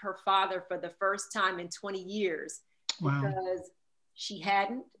grieved her father for the first time in 20 years. Wow. Because she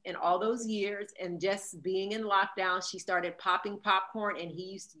hadn't in all those years, and just being in lockdown, she started popping popcorn, and he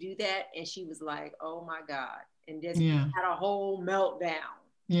used to do that. And she was like, oh my God, and just had a whole meltdown.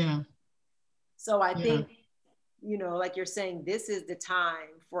 Yeah. So I think, you know, like you're saying, this is the time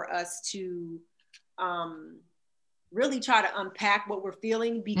for us to really try to unpack what we're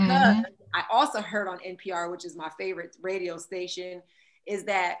feeling, because I also heard on NPR, which is my favorite radio station, is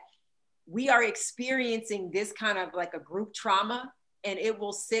that we are experiencing this kind of like a group trauma, and it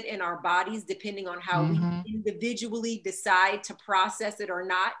will sit in our bodies depending on how we individually decide to process it or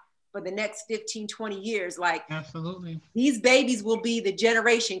not for the next 15, 20 years. Like, absolutely, these babies will be the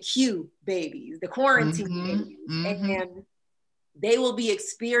Generation Q babies, the quarantine babies, and they will be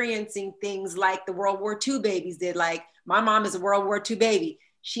experiencing things like the World War II babies did. Like, my mom is a World War II baby.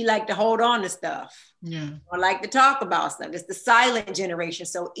 She liked to hold on to stuff. Yeah. Or like to talk about stuff. It's the silent generation.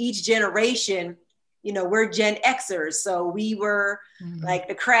 So each generation, you know, we're Gen Xers. So we were like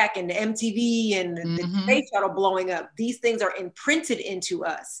the crack and the MTV and the space shuttle blowing up. These things are imprinted into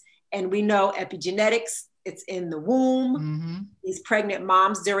us. And we know epigenetics, it's in the womb. These pregnant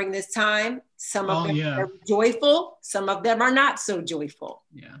moms during this time, some of them are joyful, some of them are not so joyful.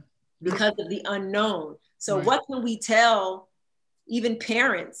 Yeah. Because of the unknown. So what can we tell even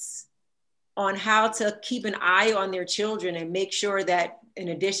parents on how to keep an eye on their children and make sure that in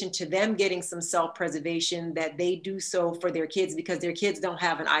addition to them getting some self-preservation, that they do so for their kids, because their kids don't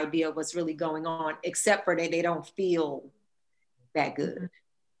have an idea of what's really going on, except for they don't feel that good.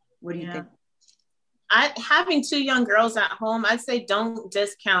 What do you think? Having two young girls at home, I'd say don't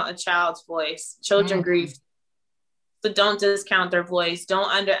discount a child's voice. Children grieve. So don't discount their voice. Don't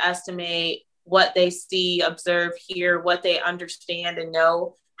underestimate what they see, observe, hear, what they understand and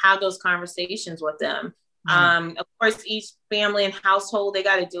know. Have those conversations with them. Of course, each family and household, they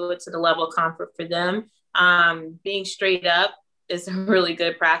got to do it to the level of comfort for them. Being straight up is a really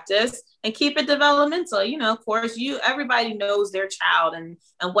good practice, and keep it developmental. You know, of course, everybody knows their child and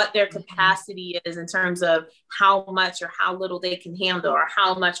what their capacity is in terms of how much or how little they can handle, or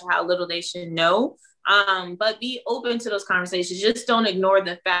how much or how little they should know. But be open to those conversations. Just don't ignore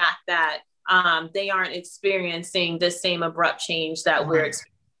the fact that they aren't experiencing the same abrupt change that we're experiencing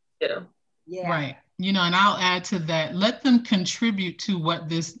too. Yeah. Right. You know, and I'll add to that, let them contribute to what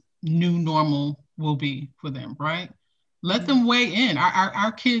this new normal will be for them, right? Let them weigh in.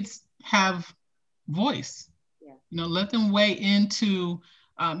 Our kids have voice. Yeah. You know, let them weigh into,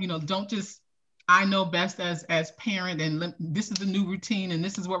 you know, don't just, I know best as parent, and this is the new routine and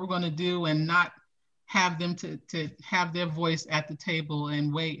this is what we're going to do, and not have them to have their voice at the table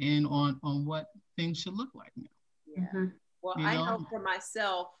and weigh in on what things should look like now. Yeah. Well, I know for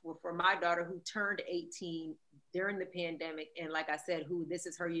myself, for my daughter who turned 18 during the pandemic, and like I said, this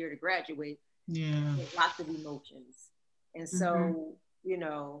is her year to graduate. Yeah. Lots of emotions. And so, you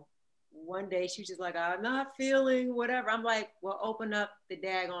know, one day she was just like, I'm not feeling whatever. I'm like, well, open up the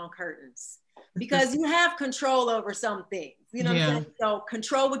daggone curtains, because you have control over some things, you know what I'm saying? So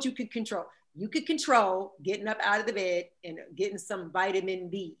control what you could control. You could control getting up out of the bed and getting some vitamin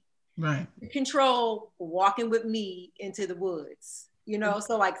D. Right. You control walking with me into the woods, you know?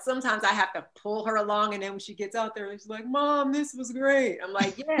 So like sometimes I have to pull her along, and then when she gets out there, she's like, Mom, this was great. I'm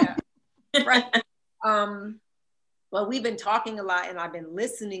like, yeah. Right. Well, we've been talking a lot, and I've been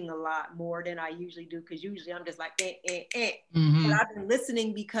listening a lot more than I usually do, because usually I'm just like, But I've been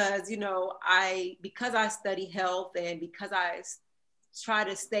listening because, you know, because I study health, and because I try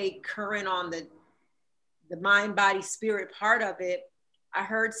to stay current on the mind, body, spirit part of it. I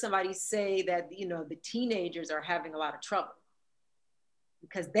heard somebody say that, you know, the teenagers are having a lot of trouble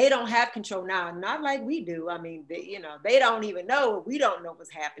because they don't have control now, not like we do. I mean, they don't even know. We don't know what's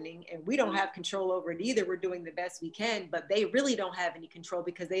happening, and we don't have control over it either. We're doing the best we can, but they really don't have any control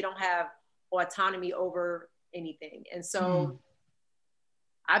because they don't have autonomy over anything. And so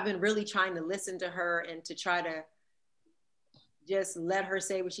I've been really trying to listen to her and to try to just let her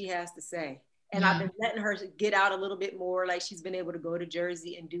say what she has to say. And I've been letting her get out a little bit more. Like she's been able to go to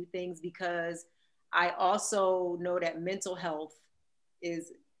Jersey and do things, because I also know that mental health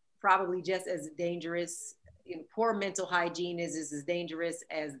is probably just as dangerous. You know, poor mental hygiene is as dangerous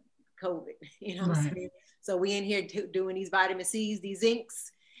as COVID. You know what I'm saying? So we in here doing these vitamin C's, these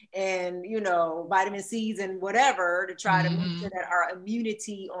zincs, and vitamin C's and whatever to try to make sure that our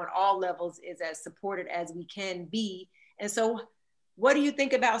immunity on all levels is as supported as we can be. And so, what do you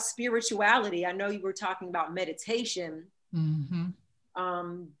think about spirituality? I know you were talking about meditation.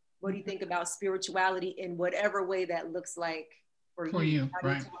 What do you think about spirituality in whatever way that looks like for you? How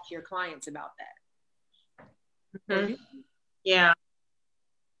do you talk to your clients about that? Yeah.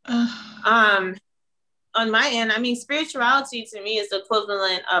 On my end, I mean, spirituality to me is the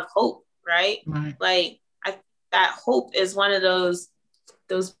equivalent of hope, right? Like, I think that hope is one of those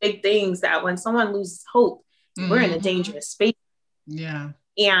big things that when someone loses hope, we're in a dangerous space. Yeah.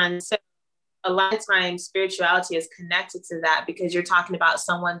 And so a lot of times spirituality is connected to that, because you're talking about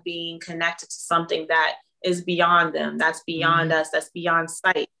someone being connected to something that is beyond them, that's beyond us, that's beyond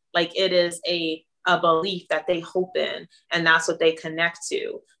sight. Like it is a belief that they hope in, and that's what they connect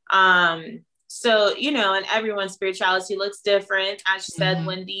to. So, and everyone's spirituality looks different, as you said,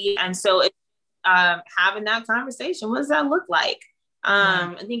 Wendy. And so it's having that conversation, what does that look like?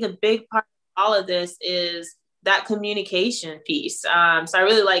 I think a big part of all of this is that communication piece. So I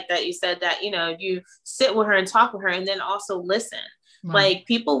really like that you said that, you sit with her and talk with her and then also listen. Like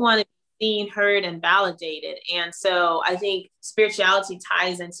people want to be seen, heard, and validated. And so I think spirituality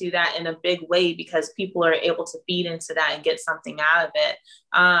ties into that in a big way, because people are able to feed into that and get something out of it.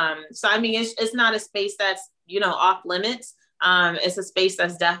 So, I mean, it's not a space that's, off limits. It's a space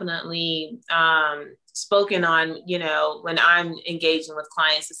that's definitely spoken on, when I'm engaging with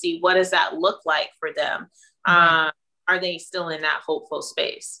clients to see what does that look like for them. Are they still in that hopeful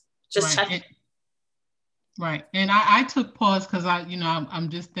space? Just checking. Right. And I took pause because I'm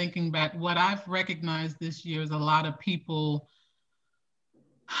just thinking back. What I've recognized this year is a lot of people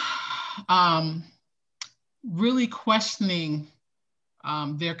really questioning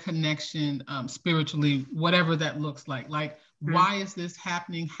their connection spiritually, whatever that looks like. Like, why is this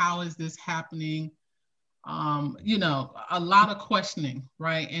happening? How is this happening? A lot of questioning,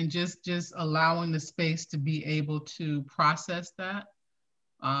 right? And just allowing the space to be able to process that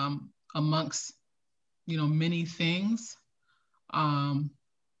amongst many things, and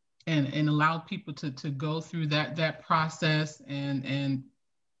allow people to go through that process and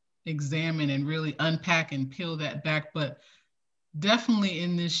examine and really unpack and peel that back. But definitely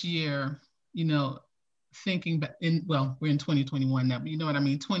in this year, thinking back we're in 2021 now, but you know what I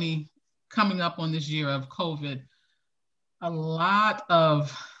mean, coming up on this year of COVID, a lot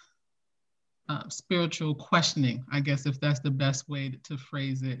of spiritual questioning, I guess, if that's the best way to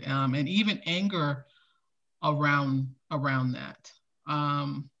phrase it, and even anger around that.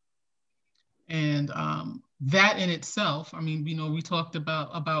 That in itself, I mean, we talked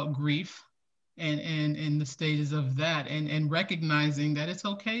about grief and the stages of that, and recognizing that it's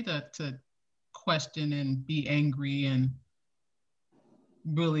okay to question and be angry and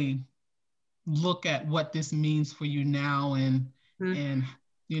really look at what this means for you now, and then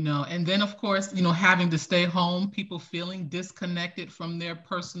of course, having to stay home, people feeling disconnected from their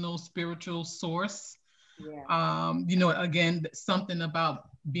personal spiritual source. Again, something about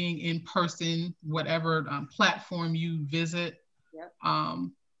being in person, whatever platform you visit.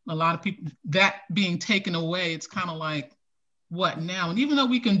 A lot of people, that being taken away, it's kind of like, what now? And even though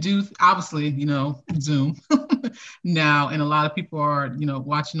we can do, obviously, Zoom now, and a lot of people are,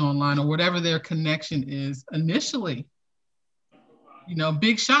 watching online or whatever their connection is initially,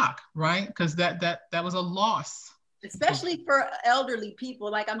 big shock, right? Because that was a loss. Especially for elderly people.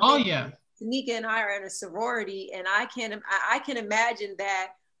 Like Tamika and I are in a sorority, and I can imagine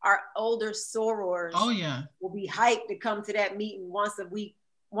that our older sorors will be hyped to come to that meeting once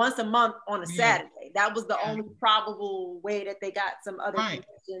a month on a Saturday. That was the only probable way that they got some other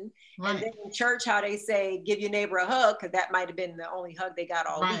connection. And then in church, how they say, give your neighbor a hug, because that might have been the only hug they got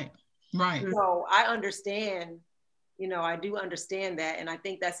all week. So I understand, I do understand that. And I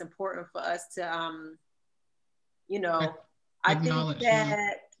think that's important for us to, I think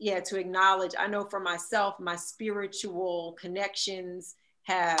that, to acknowledge. I know for myself, my spiritual connections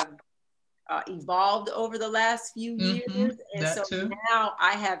have evolved over the last few years. And so too. Now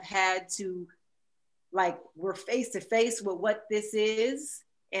I have had to, we're face to face with what this is.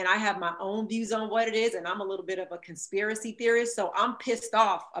 And I have my own views on what it is. And I'm a little bit of a conspiracy theorist. So I'm pissed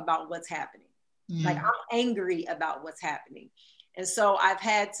off about what's happening. I'm angry about what's happening. And so I've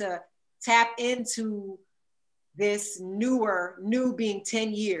had to tap into this new being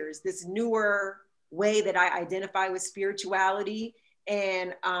 10 years, this newer way that I identify with spirituality,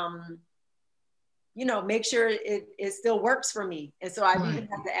 and make sure it still works for me. And so I even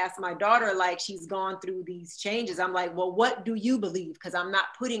have to ask my daughter, like, she's gone through these changes. I'm like, well, what do you believe? Because I'm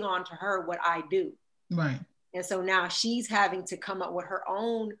not putting on to her what I do. Right. And so now she's having to come up with her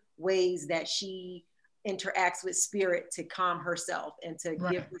own ways that she interacts with spirit to calm herself and to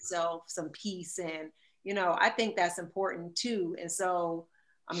give herself some peace. And, I think that's important too. And so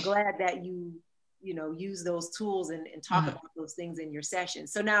I'm glad that you use those tools and talk about those things in your session.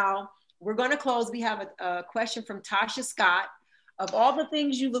 So now we're going to close. We have a question from Tasha Scott. Of all the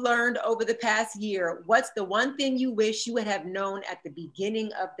things you've learned over the past year, what's the one thing you wish you would have known at the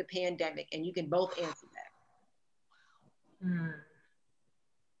beginning of the pandemic? And you can both answer that.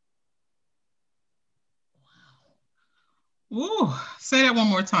 Ooh, say that one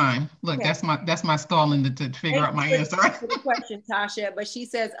more time. Look, okay. that's my stalling to figure out my answer. For the question, Tasha, but she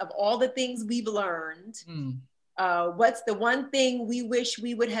says, of all the things we've learned, what's the one thing we wish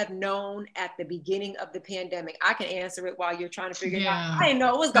we would have known at the beginning of the pandemic? I can answer it while you're trying to figure it out. I didn't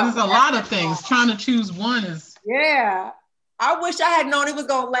know it was going to last. There's a lot of things. Trying to choose one is. Yeah. I wish I had known it was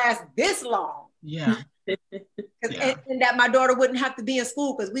going to last this long. Yeah. And that my daughter wouldn't have to be in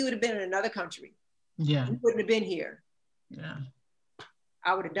school, because we would have been in another country. Yeah. We wouldn't have been here. Yeah.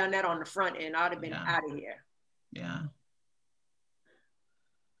 I would have done that on the front end. I'd have been out of here. Yeah.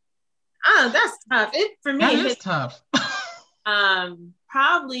 Oh, that's tough. That is tough.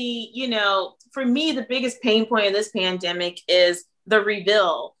 Probably, for me, the biggest pain point of this pandemic is the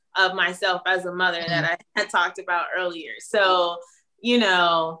reveal of myself as a mother that I had talked about earlier. So,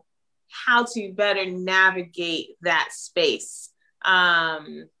 how to better navigate that space.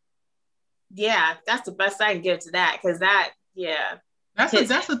 Yeah, that's the best I can give to that, because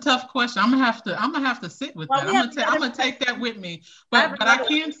that's a tough question. I'm gonna have to sit with that. I'm gonna take that with me. But I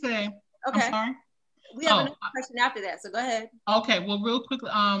can say, okay. I'm sorry. We have another question after that, so go ahead. Okay, well, real quickly,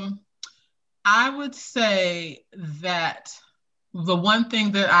 I would say that the one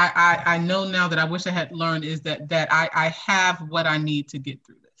thing that I know now that I wish I had learned is that I have what I need to get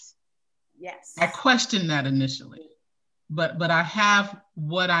through this. Yes. I questioned that initially, but I have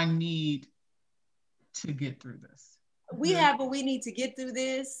what I need to get through this. We have what we need to get through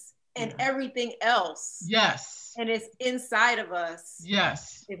this, and everything else. Yes. And it's inside of us.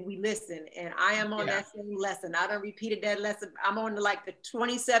 Yes. If we listen. And I am on that same lesson. I done repeated that lesson. I'm on the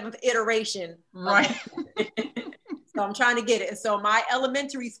 27th iteration. Right. So I'm trying to get it. And so my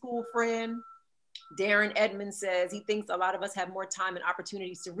elementary school friend, Darren Edmonds, says he thinks a lot of us have more time and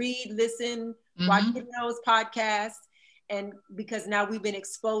opportunities to read, listen, watch videos, podcasts. And because now we've been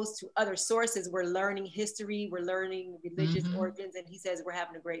exposed to other sources, we're learning history, we're learning religious origins, and he says we're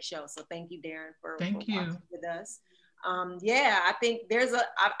having a great show. So thank you, Darren, for watching with us. I think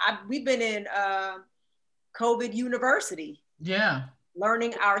we've been in COVID university. Yeah.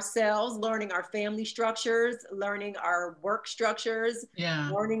 Learning ourselves, learning our family structures, learning our work structures,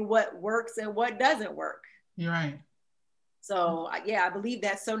 learning what works and what doesn't work. You're right. So I believe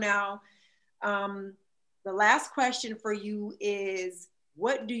that. So now, the last question for you is,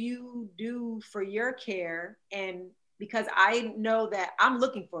 what do you do for your care? And because I know that I'm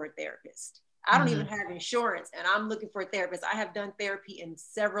looking for a therapist. I don't even have insurance, and I'm looking for a therapist. I have done therapy in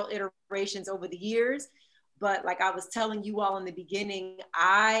several iterations over the years, but like I was telling you all in the beginning,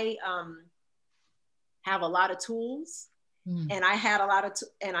 I have a lot of tools, and I have a lot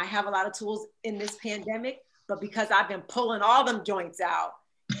of tools in this pandemic, but because I've been pulling all them joints out,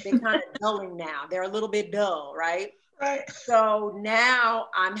 they're kind of dulling now. They're a little bit dull, right? Right. So now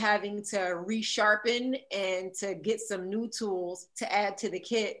I'm having to resharpen and to get some new tools to add to the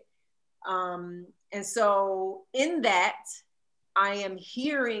kit. And so in that, I am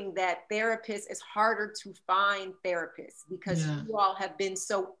hearing that therapists, it's harder to find therapists because you all have been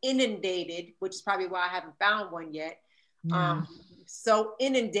so inundated, which is probably why I haven't found one yet. So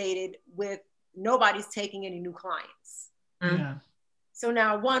inundated with nobody's taking any new clients. Yeah. So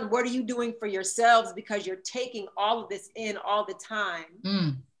now, one, what are you doing for yourselves, because you're taking all of this in all the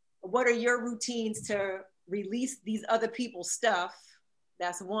time? What are your routines to release these other people's stuff?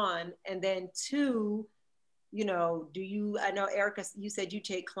 That's one. And then two, I know Erica, you said you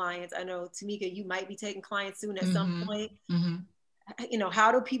take clients. I know Tamika, you might be taking clients soon at some point.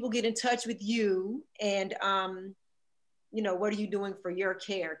 How do people get in touch with you? And, what are you doing for your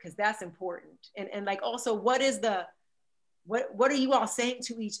care? Because that's important. And like, also, what are you all saying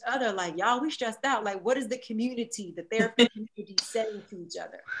to each other? Like, y'all, we stressed out. Like, what is the community, the therapy community saying to each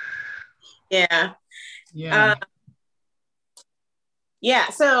other? Yeah. Yeah.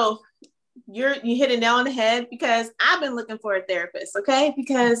 So you hit a nail on the head, because I've been looking for a therapist. Okay.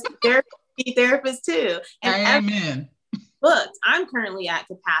 Because they're therapists too. And amen. Booked. I'm currently at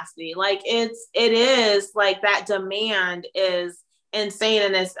capacity. Like it is like that demand is insane.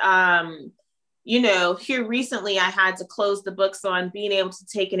 And it's, here recently I had to close the books on being able to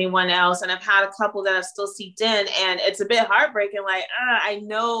take anyone else. And I've had a couple that I've still seeped in, and it's a bit heartbreaking. Like, I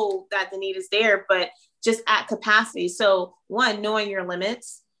know that the need is there, but just at capacity. So one, knowing your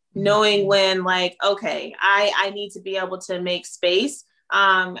limits, knowing when, like, okay, I need to be able to make space.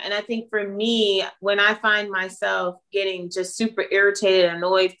 And I think for me, when I find myself getting just super irritated,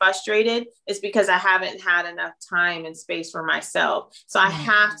 annoyed, frustrated, it's because I haven't had enough time and space for myself. So I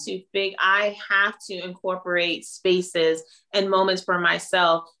have to incorporate spaces and moments for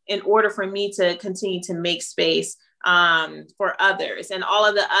myself in order for me to continue to make space for others and all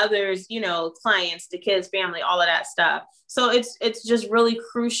of the others, clients, the kids, family, all of that stuff. So it's just really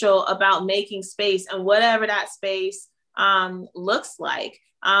crucial about making space, and whatever that space looks like.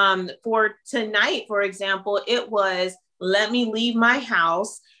 For tonight, for example, it was, let me leave my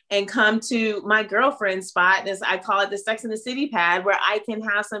house and come to my girlfriend's spot. I call it the Sex and the City pad, where I can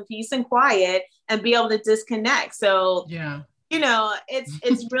have some peace and quiet and be able to disconnect. So, yeah,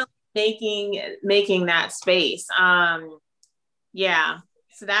 it's really making that space. Yeah.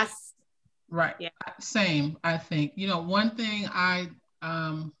 So that's right. Yeah. Same. I think, one thing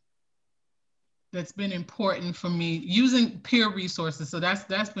that's been important for me, using peer resources. So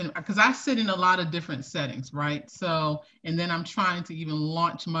that's been, because I sit in a lot of different settings, right? So, and then I'm trying to even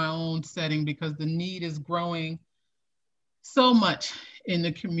launch my own setting because the need is growing so much in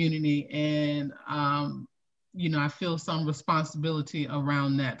the community. And, I feel some responsibility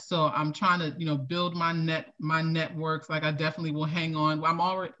around that. So I'm trying to, build my networks. Like, I definitely will hang on. I'm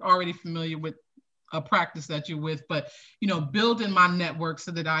already familiar with a practice that you're with, but, building my network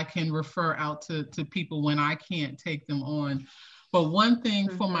so that I can refer out to people when I can't take them on. But one thing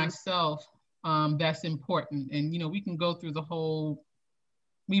for myself that's important, and, we can go through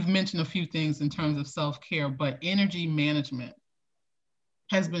we've mentioned a few things in terms of self-care, but energy management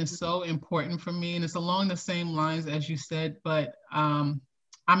has been so important for me. And it's along the same lines as you said, but I'm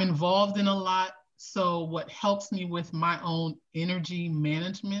involved in a lot. So what helps me with my own energy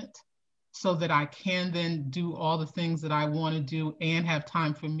management, so that I can then do all the things that I want to do and have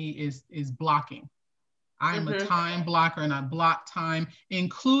time for me, is blocking. I am a time blocker, and I block time,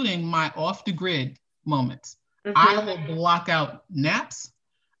 including my off the grid moments. I will block out naps.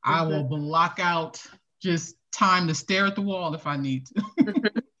 I will block out just time to stare at the wall if I need to.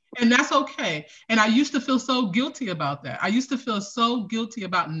 And that's okay. And I used to feel so guilty about that. I used to feel so guilty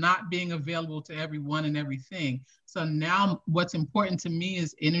about not being available to everyone and everything. So now what's important to me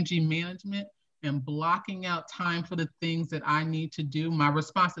is energy management and blocking out time for the things that I need to do, my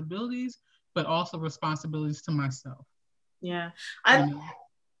responsibilities, but also responsibilities to myself. Yeah. I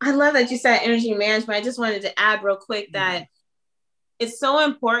love that you said energy management. I just wanted to add real quick that it's so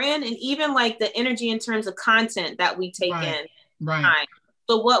important. And even like the energy in terms of content that we take in. Right.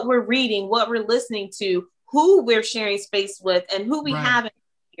 So what we're reading, what we're listening to, who we're sharing space with, and who we have in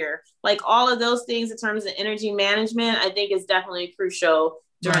here, like all of those things in terms of energy management, I think is definitely crucial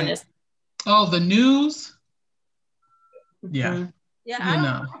during this. Oh, the news. Yeah. Yeah, I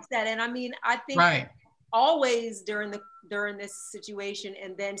don't watch that. And I mean, I think always during this situation,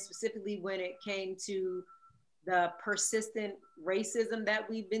 and then specifically when it came to the persistent racism that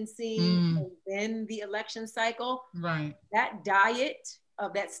we've been seeing in the election cycle,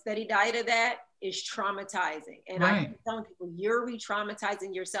 that steady diet of that is traumatizing. And I keep telling people, you're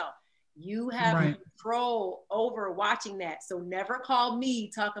re-traumatizing yourself. You have control over watching that. So never call me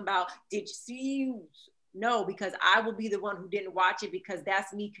talking about, did you see? No, because I will be the one who didn't watch it, because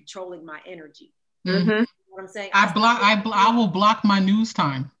that's me controlling my energy. You know what I'm saying? I will block my news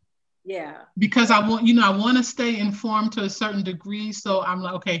time. Yeah. Because I want to stay informed to a certain degree. So I'm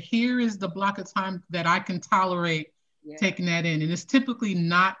like, okay, here is the block of time that I can tolerate taking that in. And it's typically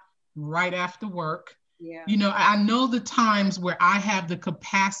not right after work. Yeah. I know the times where I have the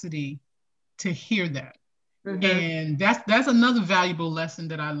capacity to hear that. And that's another valuable lesson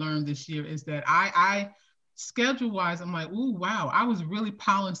that I learned this year, is that I schedule-wise, I'm like, ooh, wow, I was really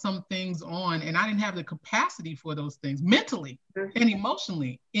piling some things on, and I didn't have the capacity for those things mentally and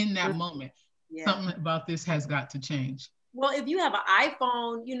emotionally in that moment. Something about this has got to change. Well, if you have an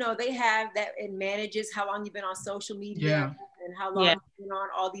iPhone, they have that, it manages how long you've been on social media and how long you've been on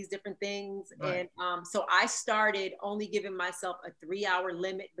all these different things. And so I started only giving myself a 3-hour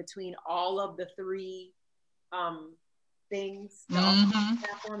limit between all of the 3 things, the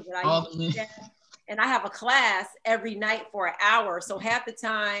platforms that I use. and I have a class every night for an hour. So half the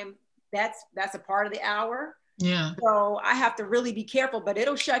time that's a part of the hour. Yeah. So I have to really be careful, but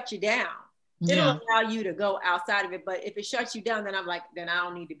it'll shut you down. It'll allow you to go outside of it. But if it shuts you down, then I'm like, then I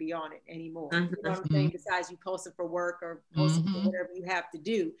don't need to be on it anymore. You know what I'm saying? Besides you posting for work or posting for whatever you have to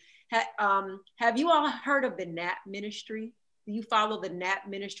do. Have you all heard of the NAP ministry? Do you follow the NAP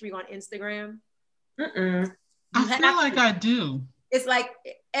ministry on Instagram? I feel like I do. It's like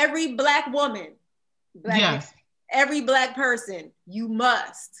every Black woman, every Black person, you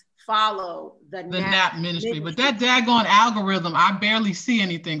must follow the NAP ministry. But that daggone algorithm, I barely see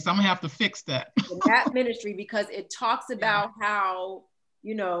anything. So I'm gonna have to fix that. The NAP ministry, because it talks about how,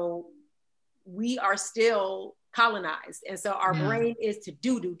 you know, we are still colonized. And so our brain is to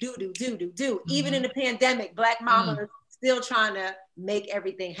do. Even in the pandemic, Black mamas are still trying to make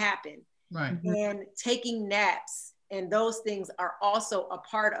everything happen. Right. And taking naps and those things are also a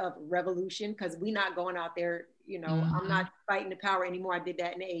part of revolution, because we're not going out there, you know, I'm not fighting the power anymore. I did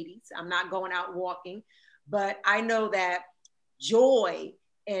that in the 80s. I'm not going out walking, but I know that joy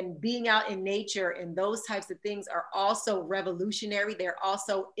and being out in nature and those types of things are also revolutionary. They're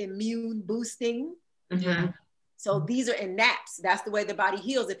also immune boosting. So these are in naps. That's the way the body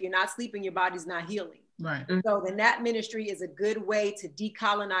heals. If you're not sleeping, your body's not healing. Right. So the NAP ministry is a good way to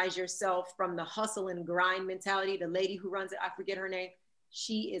decolonize yourself from the hustle and grind mentality. The lady who runs it, I forget her name.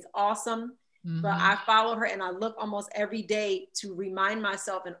 She is awesome. But I follow her and I look almost every day to remind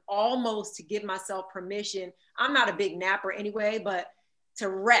myself and almost to give myself permission. I'm not a big napper anyway, but to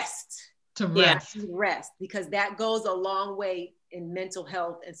rest. Rest, because that goes a long way in mental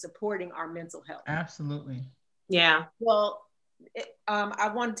health and supporting our mental health. Absolutely. Yeah. Well,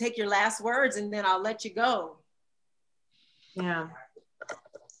 I want to take your last words and then I'll let you go. Yeah.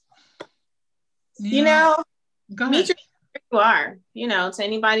 You know, meet yourself where you are. You know, to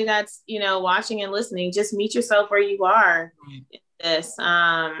anybody that's, you know, watching and listening, just meet yourself where you are. This,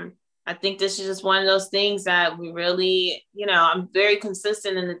 I think this is just one of those things that we really, you know, I'm very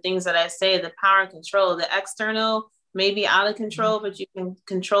consistent in the things that I say. The power and control, the external may be out of control, but you can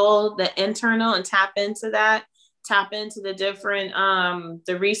control the internal and tap into that. Tap into the different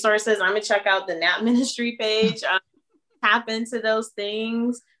the resources. I'm gonna check out the NAP ministry page. Tap into those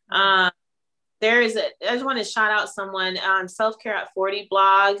things. I just want to shout out someone, Self-Care at 40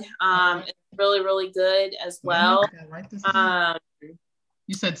 blog. It's really, really good as well.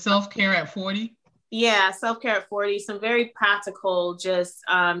 You said Self-Care at 40? Yeah, Self-Care at 40. Some very practical just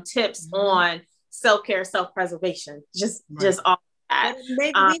tips on self-care, self-preservation. Just all that.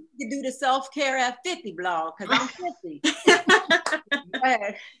 Maybe we need to do the Self-Care at 50 blog, because I'm 50.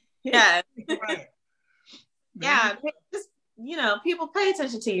 Yeah. Yeah. Just, you know, people, pay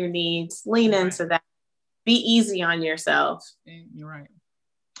attention to your needs, lean into that, be easy on yourself. You're right.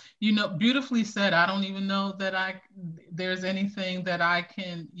 You know, beautifully said. I don't even know that there's anything that I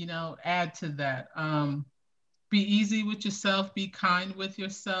can, you know, add to that. Be easy with yourself, be kind with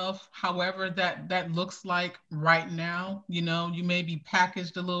yourself, however that looks like right now. You know, you may be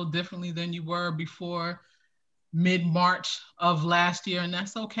packaged a little differently than you were before mid-March of last year, and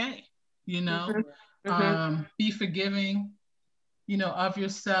that's okay. You know, be forgiving, you know, of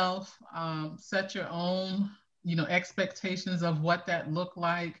yourself, set your own, you know, expectations of what that looked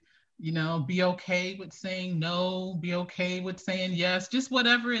like. You know, be okay with saying no, be okay with saying yes, just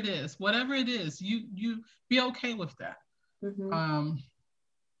whatever it is, you be okay with that.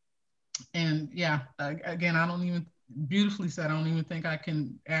 And yeah, again, beautifully said, I don't even think I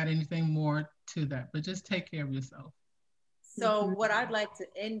can add anything more to that, but just take care of yourself. So what I'd like to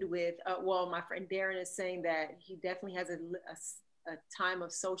end with, well, my friend Darren is saying that he definitely has a time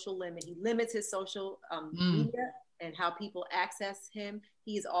of social limit. He limits his social media and how people access him.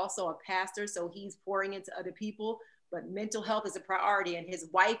 He's also a pastor, so he's pouring into other people, but mental health is a priority, and his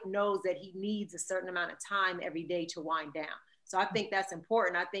wife knows that he needs a certain amount of time every day to wind down. So I think that's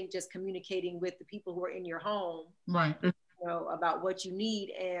important. I think just communicating with the people who are in your home, right, you know, about what you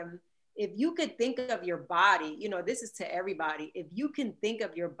need. And if you could think of your body, you know, this is to everybody. If you can think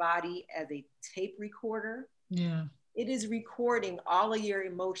of your body as a tape recorder, it is recording all of your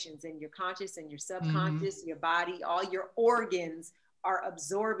emotions and your conscious and your subconscious, your body, all your organs are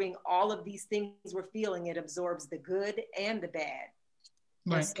absorbing all of these things we're feeling. It absorbs the good and the bad.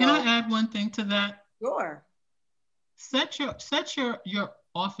 Right. So, can I add one thing to that? Sure. Set your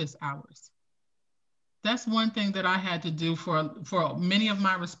office hours. That's one thing that I had to do for many of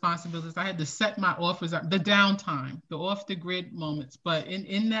my responsibilities. I had to set my office up, the downtime, the off the grid moments. But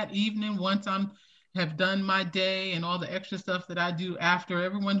in that evening, once have done my day and all the extra stuff that I do after,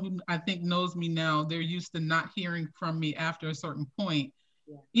 everyone who I think knows me now, they're used to not hearing from me after a certain point.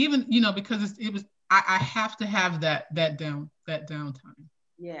 Yeah. Even, you know, because I have to have that downtime,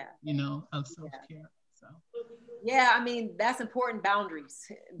 Yeah. you know, of self-care. Yeah. So yeah, I mean, that's important. Boundaries.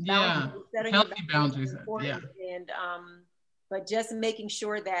 Yeah, Setting healthy your boundaries. is important. Yeah. And but just making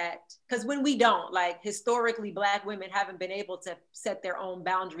sure that, because when we don't, like historically, Black women haven't been able to set their own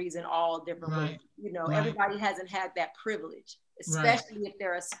boundaries in all different ways. You know, everybody hasn't had that privilege, especially if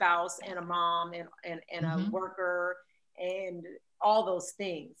they're a spouse and a mom and a worker and all those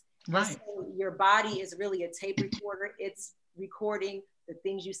things. Right. So your body is really a tape recorder. It's recording the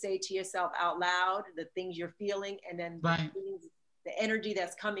things you say to yourself out loud, the things you're feeling, and then the energy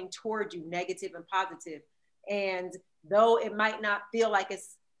that's coming towards you, negative and positive. And though it might not feel like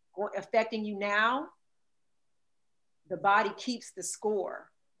it's affecting you now, the body keeps the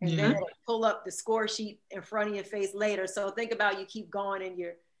score, and then it'll pull up the score sheet in front of your face later. So think about, you keep going and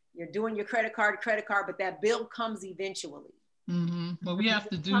you're doing your credit card, but that bill comes eventually. Well, we have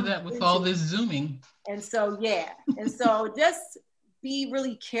to do that with all this Zooming. And so, just be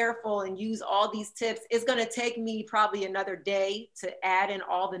really careful and use all these tips. It's going to take me probably another day to add in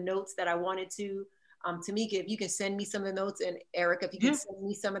all the notes that I wanted to. Tamika, if you can send me some of the notes, and Erica, if you can send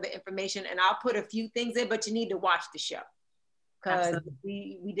me some of the information, and I'll put a few things in, but you need to watch the show, because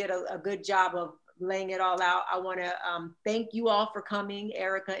we did a good job of laying it all out. I want to thank you all for coming,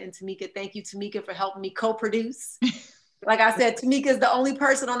 Erica and Tamika. Thank you, Tamika, for helping me co-produce. Like I said, Tamika is the only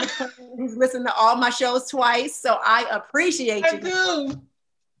person on the planet who's listened to all my shows twice, so I appreciate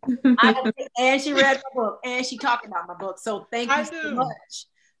you. I do. And she read my book, and she talked about my book, so thank you so much.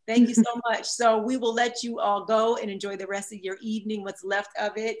 Thank you so much. So we will let you all go and enjoy the rest of your evening, what's left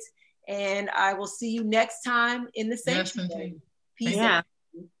of it. And I will see you next time in the sanctuary. Peace. Yeah.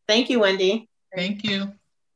 Thank you, Wendy. Thank you.